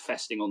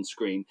manifesting on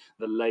screen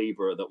the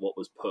labour that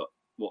was put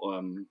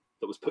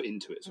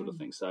into it, sort of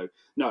thing. So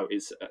no,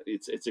 it's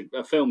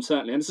a film,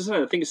 certainly, and as I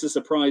said, I think it's a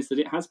surprise that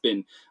it has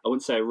been, I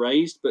wouldn't say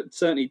erased, but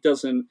certainly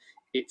doesn't.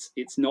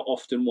 It's not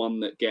often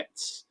one that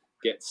gets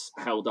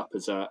held up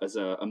as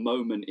a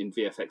moment in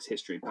VFX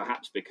history,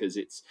 perhaps because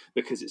it's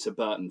a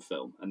Burton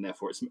film, and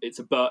therefore it's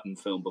a Burton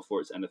film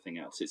before it's anything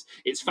else.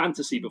 It's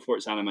fantasy before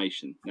it's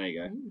animation. There you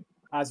go.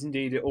 As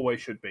indeed it always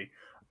should be.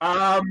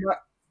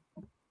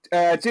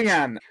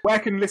 Jing'an, where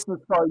can listeners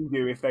find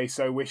you if they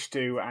so wish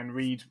to, and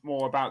read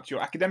more about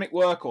your academic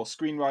work or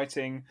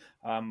screenwriting,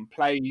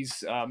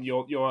 plays?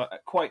 You're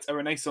quite a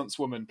Renaissance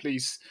woman.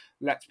 Please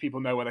let people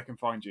know where they can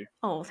find you.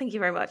 Oh, thank you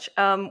very much.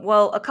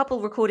 Well, a couple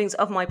recordings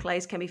of my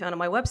plays can be found on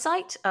my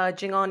website,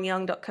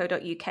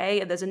 jingonyoung.co.uk,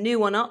 and there's a new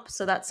one up,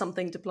 so that's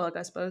something to plug,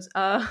 I suppose.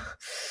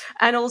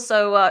 And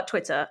also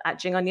Twitter at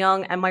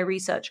JingOnYoung, and my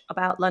research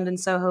about London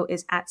Soho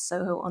is at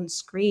Soho on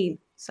Screen.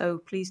 So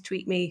please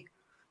tweet me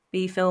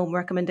film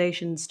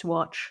recommendations to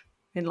watch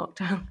in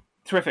lockdown.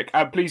 Terrific.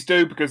 Please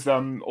do, because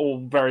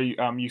all very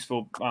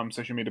useful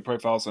social media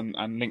profiles and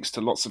links to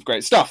lots of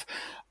great stuff.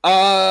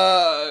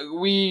 What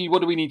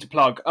do we need to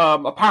plug?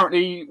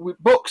 Apparently,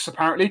 books.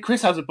 Apparently,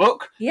 Chris has a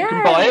book. Yeah. You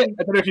can buy it.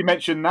 I don't know if you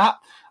mentioned that.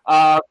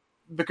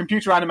 The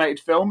computer animated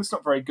film, it's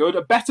not very good.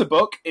 A better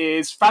book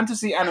is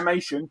Fantasy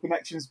Animation,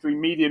 Connections Between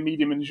Media,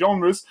 Medium and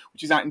Genres,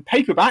 which is out in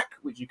paperback,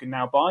 which you can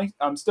now buy.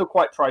 Still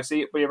quite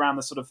pricey. It'll be around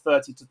the sort of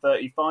 £30 to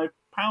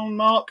 £35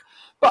 mark.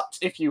 But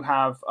if you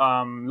have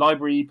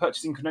library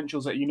purchasing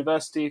credentials at a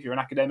university, if you're an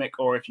academic,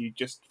 or if you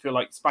just feel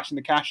like splashing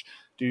the cash,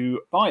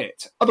 do buy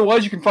it.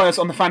 Otherwise, you can find us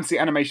on the Fantasy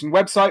Animation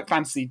website,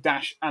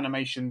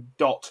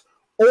 fantasy-animation.org.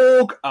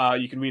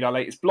 You can read our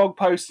latest blog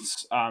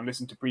posts,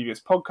 listen to previous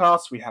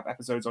podcasts. We have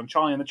episodes on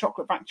Charlie and the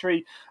Chocolate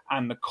Factory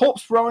and The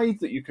Corpse Bride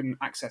that you can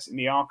access in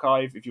the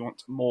archive if you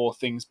want more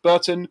things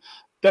Burton.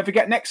 Don't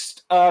forget,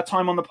 next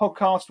time on the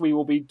podcast, we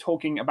will be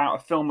talking about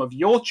a film of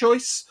your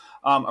choice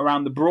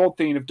around the broad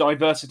theme of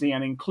diversity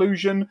and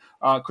inclusion.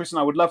 Chris and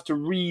I would love to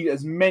read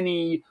as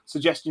many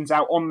suggestions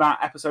out on that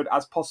episode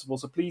as possible.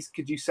 So please,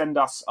 could you send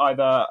us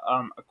either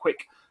a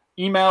quick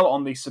email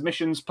on the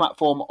submissions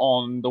platform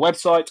on the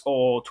website,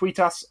 or tweet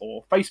us,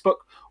 or Facebook,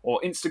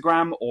 or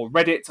Instagram, or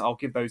Reddit. I'll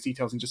give those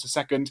details in just a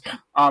second.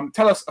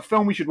 Tell us a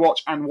film we should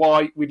watch and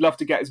why. We'd love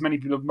to get as many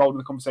people involved in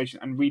the conversation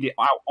and read it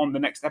out on the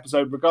next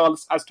episode,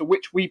 regardless as to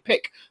which we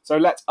pick. So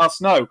let us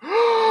know.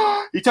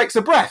 He takes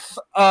a breath.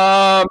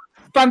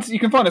 You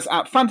can find us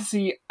at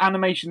Fantasy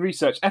Animation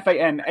Research,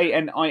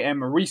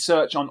 FANANIM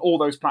Research, on all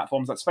those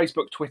platforms. That's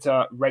Facebook,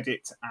 Twitter,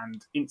 Reddit,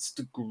 and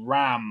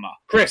Instagram.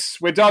 Chris,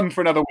 we're done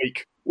for another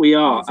week. We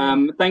are.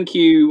 Thank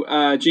you,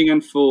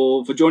 Jing'an,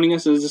 for joining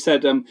us. As I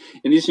said, in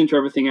addition to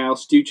everything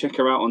else, do check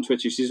her out on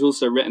Twitter. She's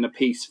also written a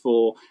piece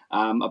for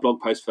a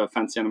blog post for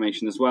Fantasy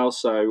Animation as well.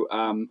 So,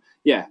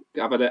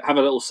 have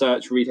a little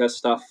search, read her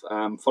stuff,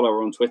 follow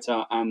her on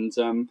Twitter, and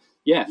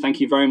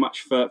thank you very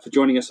much for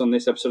joining us on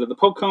this episode of the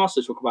podcast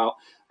to talk about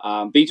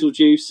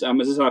Beetlejuice.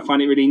 As I said, I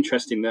find it really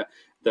interesting that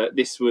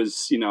this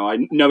was,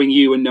 knowing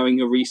you and knowing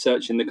your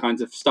research and the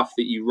kinds of stuff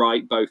that you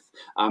write, both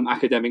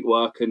academic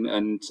work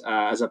and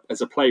as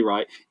a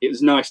playwright, it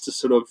was nice to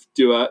sort of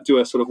do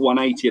a sort of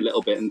 180 a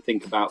little bit and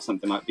think about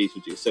something like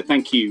Beetlejuice. So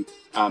thank you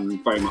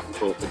very much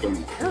for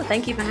joining us. Oh,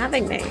 thank you for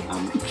having me.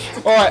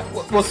 All right,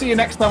 we'll see you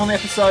next time on the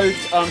episode.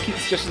 Keep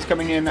the suggestions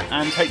coming in,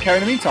 and take care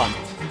in the meantime.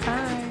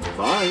 Bye.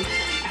 Bye.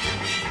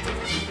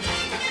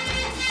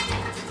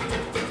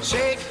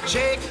 Shake,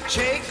 shake,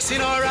 shake,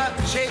 Sinora,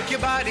 shake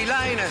your body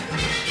line.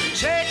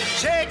 Shake,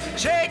 shake,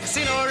 shake,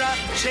 Sinora,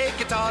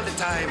 shake it all the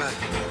time.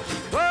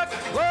 Work,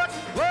 work,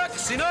 work,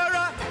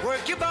 Sinora,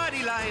 work your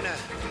body line.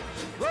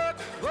 Work,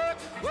 work,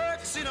 work,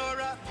 Sinora.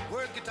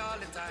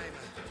 time.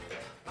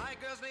 My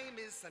girl's name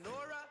is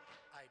Sonora.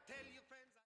 I tell you.